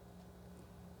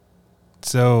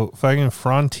 So, fucking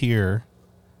Frontier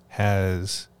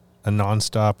has a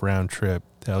nonstop round trip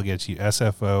that'll get you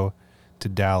SFO to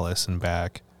Dallas and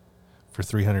back for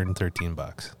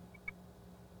 $313.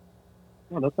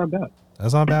 Oh, that's not bad.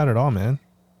 That's not bad at all, man.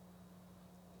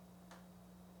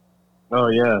 Oh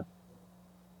yeah,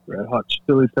 Red Hot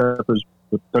Chili Peppers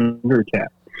with Thundercat.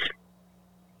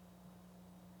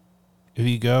 If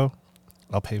you go,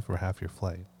 I'll pay for half your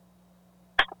flight.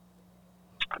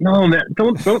 No, man,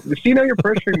 don't. See, now you're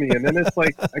pressuring me, and then it's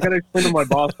I gotta explain to my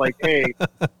boss, hey,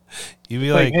 you'd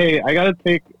be like, hey, I gotta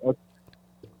take.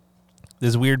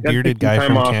 This weird bearded guy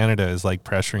from Canada is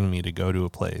pressuring me to go to a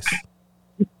place.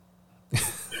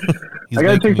 I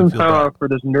gotta take some time off for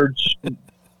this nerd.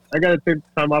 I gotta take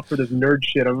time off for this nerd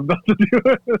shit I'm about to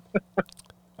do.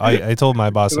 I told my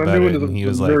boss about it, and he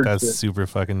was like, "That's shit. Super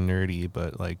fucking nerdy,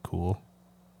 but cool."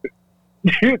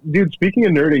 Dude, speaking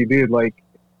of nerdy, dude,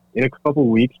 in a couple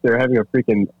weeks they're having a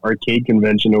freaking arcade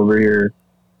convention over here,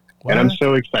 and I'm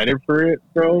so excited for it,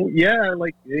 bro. Yeah,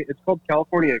 it's called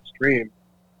California Extreme,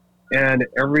 and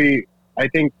I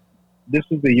think this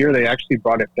is the year they actually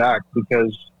brought it back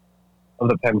because of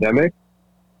the pandemic.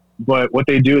 But what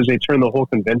they do is they turn the whole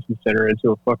convention center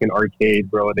into a fucking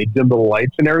arcade, bro. They dim the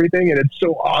lights and everything, and it's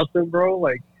so awesome, bro.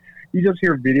 You just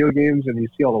hear video games and you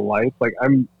see all the lights.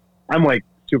 I'm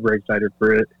super excited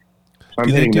for it. So I'm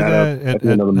hitting that up at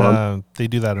the end of the month. They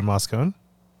do that in Moscone?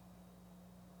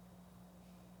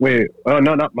 Wait, oh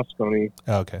no, not Moscone.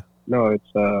 Oh, okay. No, it's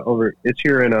it's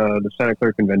here in the Santa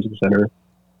Clara Convention Center.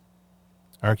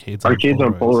 Arcades on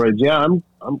Polaroids. Yeah,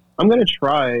 I'm gonna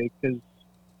try because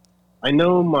I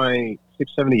know my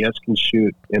 670S can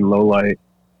shoot in low light.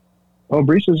 Oh,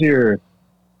 Brees is here.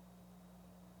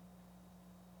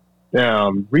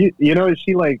 Damn, she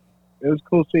it was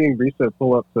cool seeing Brisa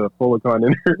pull up to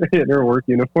Policon in her work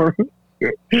uniform.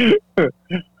 Because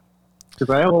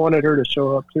I wanted her to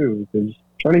show up too. Because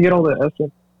trying to get all the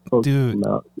SF folks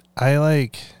out.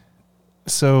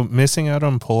 So missing out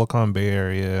on Policon Bay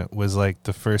Area was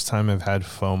the first time I've had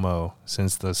FOMO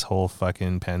since this whole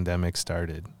fucking pandemic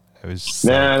started. I was just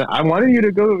I wanted you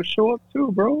to go show up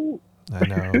too, bro. I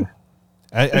know.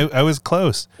 I was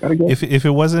close. If it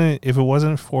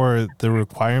wasn't for the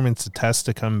requirements to test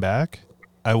to come back,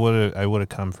 I would have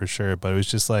come for sure. But it was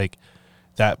just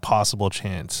that possible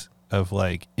chance of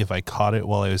if I caught it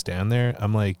while I was down there,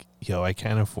 I'm yo, I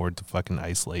can't afford to fucking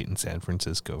isolate in San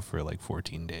Francisco for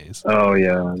 14 days. Oh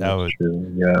yeah, that's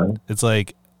true. Yeah, it's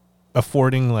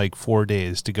affording 4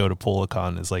 days to go to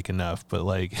Policon is enough, but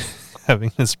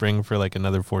having to spring for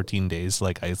another 14 days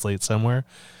to isolate somewhere,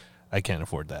 I can't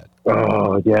afford that.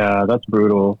 Oh yeah, that's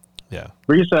brutal. Yeah.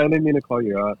 Brisa, I didn't mean to call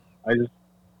you out.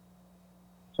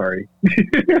 Sorry.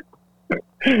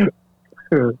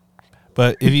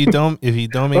 But if you don't make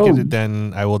it,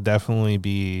 then I will definitely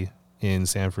be in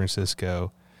San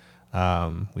Francisco.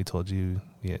 We told you.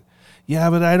 Yeah,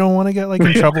 but I don't want to get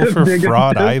in trouble for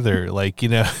fraud either.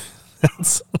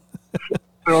 That's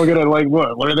they're all gonna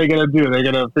what? What are they gonna do? They're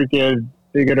gonna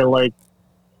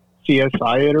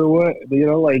CSI it or what?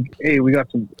 Hey, we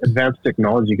got some advanced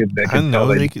technology. I don't know.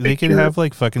 They could have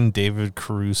fucking David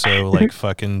Caruso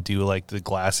fucking do the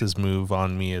glasses move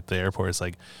on me at the airport. It's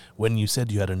when you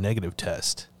said you had a negative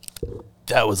test,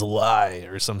 that was a lie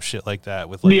or some shit like that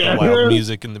with the wild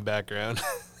music in the background.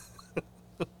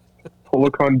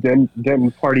 Policon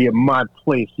den party at my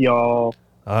place, y'all.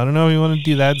 I don't know if you want to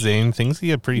do that, Zane. Things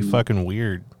get pretty fucking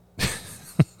weird.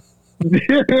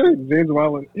 Zane's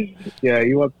wilding. Yeah,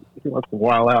 he wants to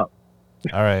wild out.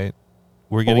 All right.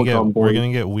 We're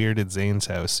gonna get weird at Zane's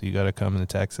house. So you got to come to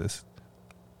Texas.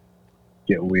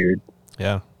 Get weird.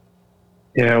 Yeah.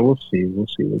 Yeah, we'll see.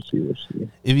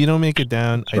 If you don't make it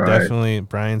down, That's right.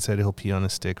 Brian said he'll pee on a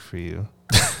stick for you.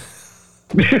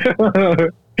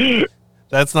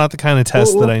 That's not the kind of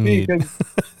test we'll that I see, need. 'cause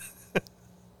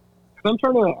I'm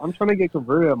trying to get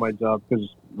converted at my job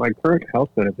because my current health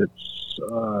benefits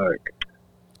suck.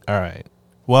 All right.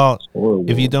 Well, Horrible.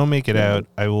 if you don't make it out,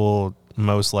 I will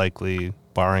most likely,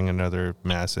 barring another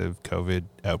massive COVID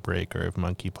outbreak or if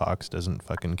monkeypox doesn't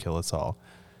fucking kill us all,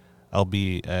 I'll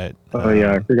be at. Oh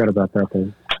yeah, I forgot about that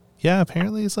thing. Yeah,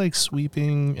 apparently it's like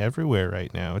sweeping everywhere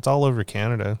right now. It's all over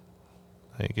Canada.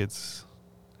 Like it's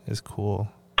cool.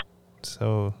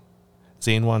 So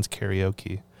Zane wants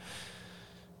karaoke.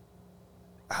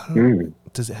 I don't know.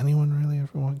 Does anyone really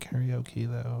ever want karaoke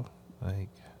though? Like,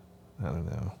 I don't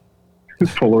know.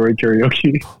 Polaroid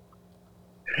karaoke.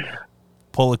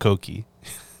 Polakoki.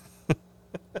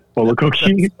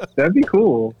 Polakoki? That'd be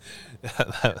cool.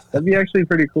 That'd be actually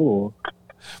pretty cool.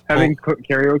 Having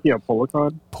karaoke at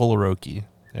Polacon? Polaroki.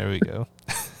 There we go.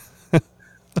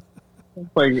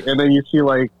 Like, and then you see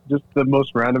like just the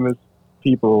most randomest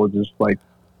people just like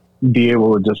be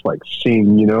able to just like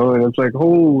sing, you know, and it's like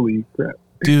holy crap,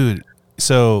 dude.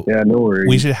 So yeah, no worries.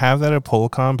 We should have that at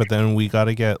Polacon, but then we got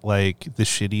to get like the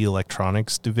shitty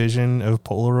electronics division of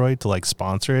Polaroid to like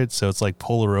sponsor it. So it's like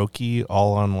Polaroki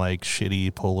all on like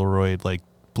shitty Polaroid like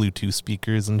Bluetooth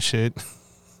speakers and shit.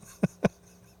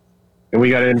 And we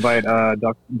got to invite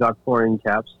Doc Pouring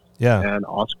Caps. Yeah. And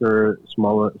Oscar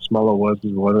Smala was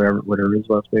whatever his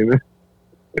last name is.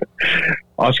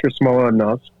 Oscar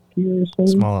Smolonowski or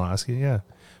something. Smolonowski, yeah.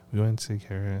 We went to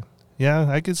karaoke. Yeah,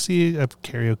 I could see a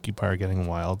karaoke bar getting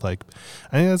wild. Like,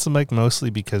 I think that's like mostly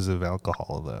because of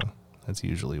alcohol, though. That's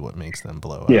usually what makes them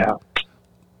blow up. Yeah.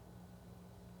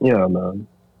 Yeah, man.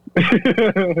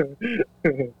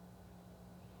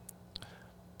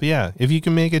 But yeah, if you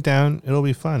can make it down, it'll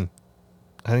be fun.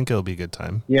 I think it'll be a good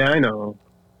time. Yeah, I know.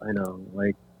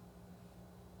 Like,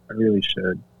 I really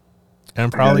should. And I'm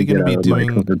probably going to be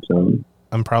doing.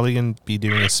 I'm probably going to be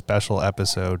doing a special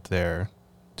episode there,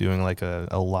 doing like a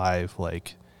live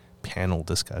like panel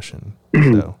discussion.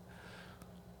 So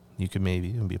you could maybe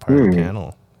even be part of the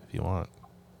panel if you want.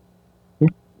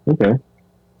 Okay.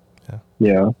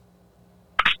 Yeah.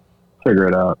 Figure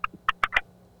it out.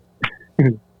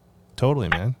 Totally,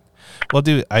 man. Well,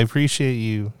 dude, I appreciate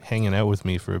you hanging out with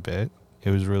me for a bit.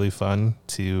 It was really fun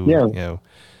to,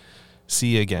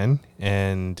 see you again.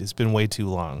 And it's been way too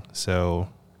long. So,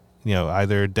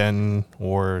 either Denton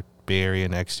or Bay Area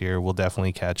next year, we'll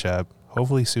definitely catch up,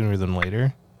 hopefully sooner than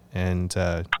later. And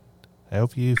I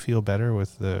hope you feel better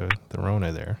with the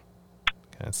Rona there.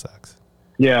 Kind of sucks.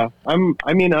 Yeah, I'm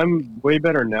way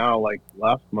better now. Like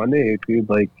last Monday, dude,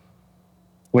 like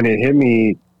when it hit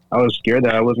me, I was scared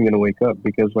that I wasn't going to wake up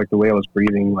because like the way I was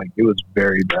breathing, like it was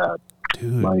very bad.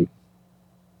 Dude. Like,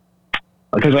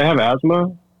 because I have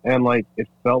asthma and like it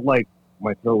felt like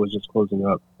my throat was just closing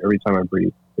up every time I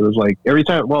breathed. It was like every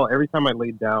time I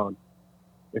laid down,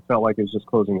 it felt like it was just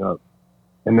closing up.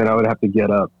 And then I would have to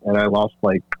get up and I lost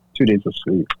like 2 days of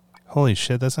sleep. Holy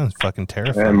shit, that sounds fucking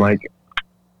terrifying. And like,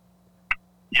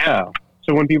 yeah.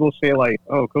 So when people say like,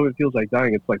 oh, COVID feels like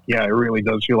dying, it's like, yeah, it really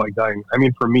does feel like dying. I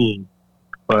mean, for me,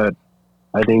 but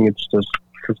I think it's just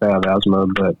because I have asthma.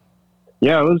 But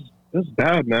yeah, it was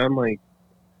bad, man. Like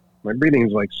my breathing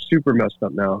is like super messed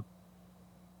up now.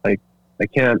 Like I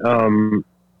can't,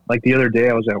 like the other day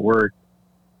I was at work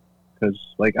because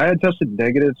like I had tested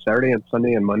negative Saturday and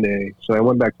Sunday and Monday. So I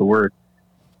went back to work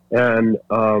and,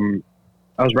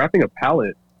 I was wrapping a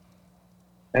pallet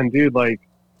and dude, like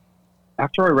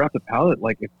after I wrapped the pallet,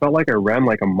 like it felt like I ran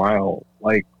like a mile.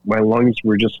 Like my lungs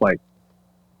were just like,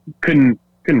 couldn't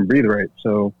breathe right.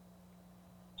 So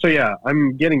yeah,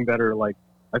 I'm getting better. Like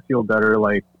I feel better.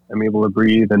 Like I'm able to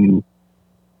breathe and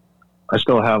I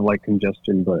still have like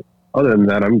congestion, but other than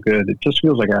that, I'm good. It just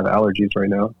feels like I have allergies right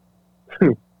now.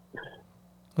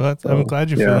 Well, I'm glad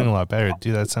you're feeling a lot better.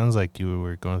 Dude, that sounds like you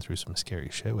were going through some scary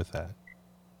shit with that.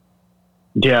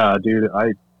 Yeah, dude.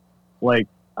 I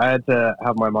had to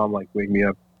have my mom like wake me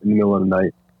up in the middle of the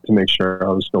night to make sure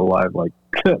I was still alive. Like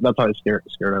that's how scared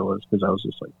I was because I was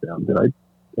just like, damn,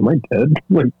 am I dead?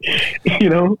 Like,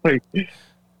 like.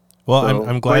 Well, so,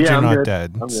 I'm glad you're not good.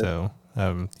 dead. So,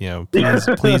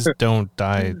 please don't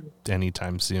die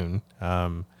anytime soon.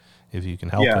 If you can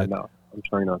help it. Yeah, no, I'm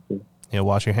trying not to.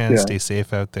 Wash your hands. Stay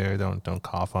safe out there. Don't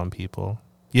cough on people.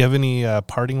 Do you have any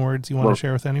parting words you want to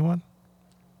share with anyone?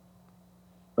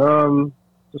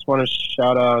 Just want to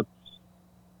shout out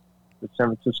the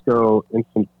San Francisco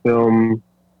Instant Film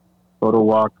Photo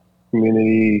Walk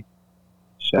community.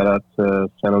 Shout out to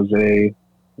San Jose,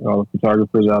 all the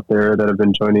photographers out there that have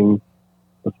been joining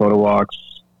the photo walks.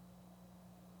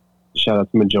 Shout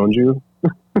out to Majonju,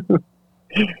 because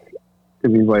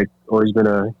he's like always been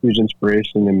a huge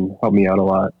inspiration and helped me out a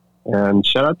lot. And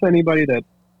shout out to anybody that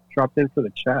dropped in for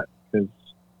the chat, because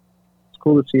it's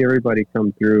cool to see everybody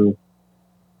come through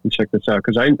and check this out.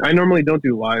 Because I normally don't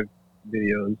do live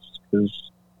videos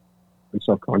because I'm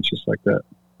self-conscious like that,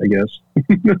 I guess.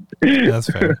 That's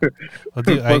fair. Well,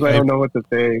 dude, I don't know what to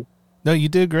say. No, you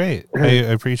did great. I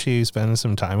appreciate you spending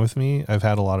some time with me. I've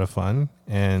had a lot of fun,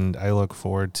 and I look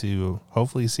forward to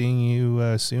hopefully seeing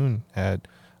you soon at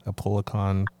a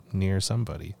PolaCon near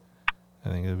somebody. I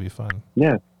think it'd be fun.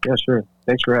 Yeah, sure.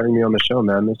 Thanks for having me on the show,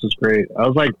 man. This is great. I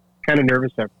was like kind of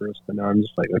nervous at first, but now I'm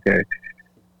just like, okay.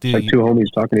 Dude, like two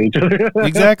homies talking to each other.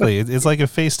 Exactly. It's like a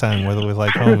FaceTime with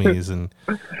like homies, and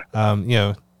you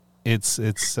know, it's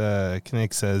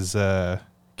Kinnick says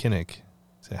Kinnick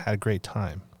had a great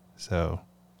time. So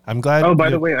I'm glad. Oh,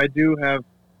 by the way, I do have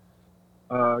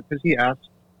because he asked.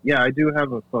 Yeah, I do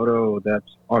have a photo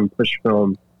that's on Push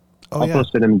Film. I'll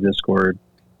post it in Discord.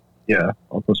 Yeah,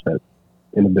 I'll post that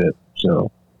in a bit.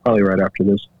 So probably right after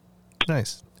this.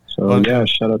 Nice. So well, yeah,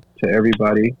 shout out to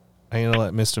everybody. I'm going to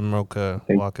let Mr. Mocha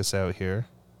walk us out here.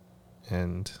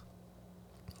 And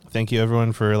thank you,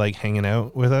 everyone, for, like, hanging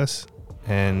out with us.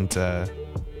 And, yeah,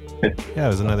 it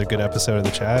was another good episode of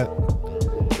the chat.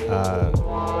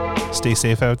 Stay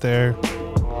safe out there.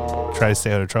 Try to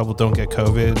stay out of trouble. Don't get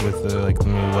COVID with the, like,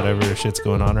 whatever shit's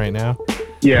going on right now.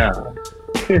 Yeah.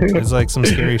 It's, like, some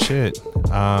scary shit.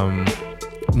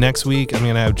 Next week, I'm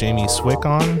going to have Jamie Swick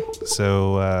on.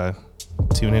 So,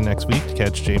 tune in next week to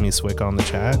catch Jamie Swick on the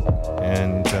chat.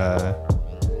 And,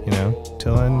 you know,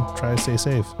 till then, try to stay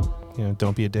safe. You know,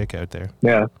 don't be a dick out there.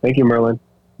 Yeah. Thank you, Merlin.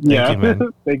 Thank you, man.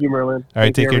 Thank you, Merlin. All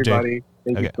right, Thank take care, everybody. Jay.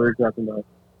 Thank you for dropping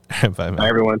by. Bye, man. Bye,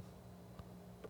 everyone.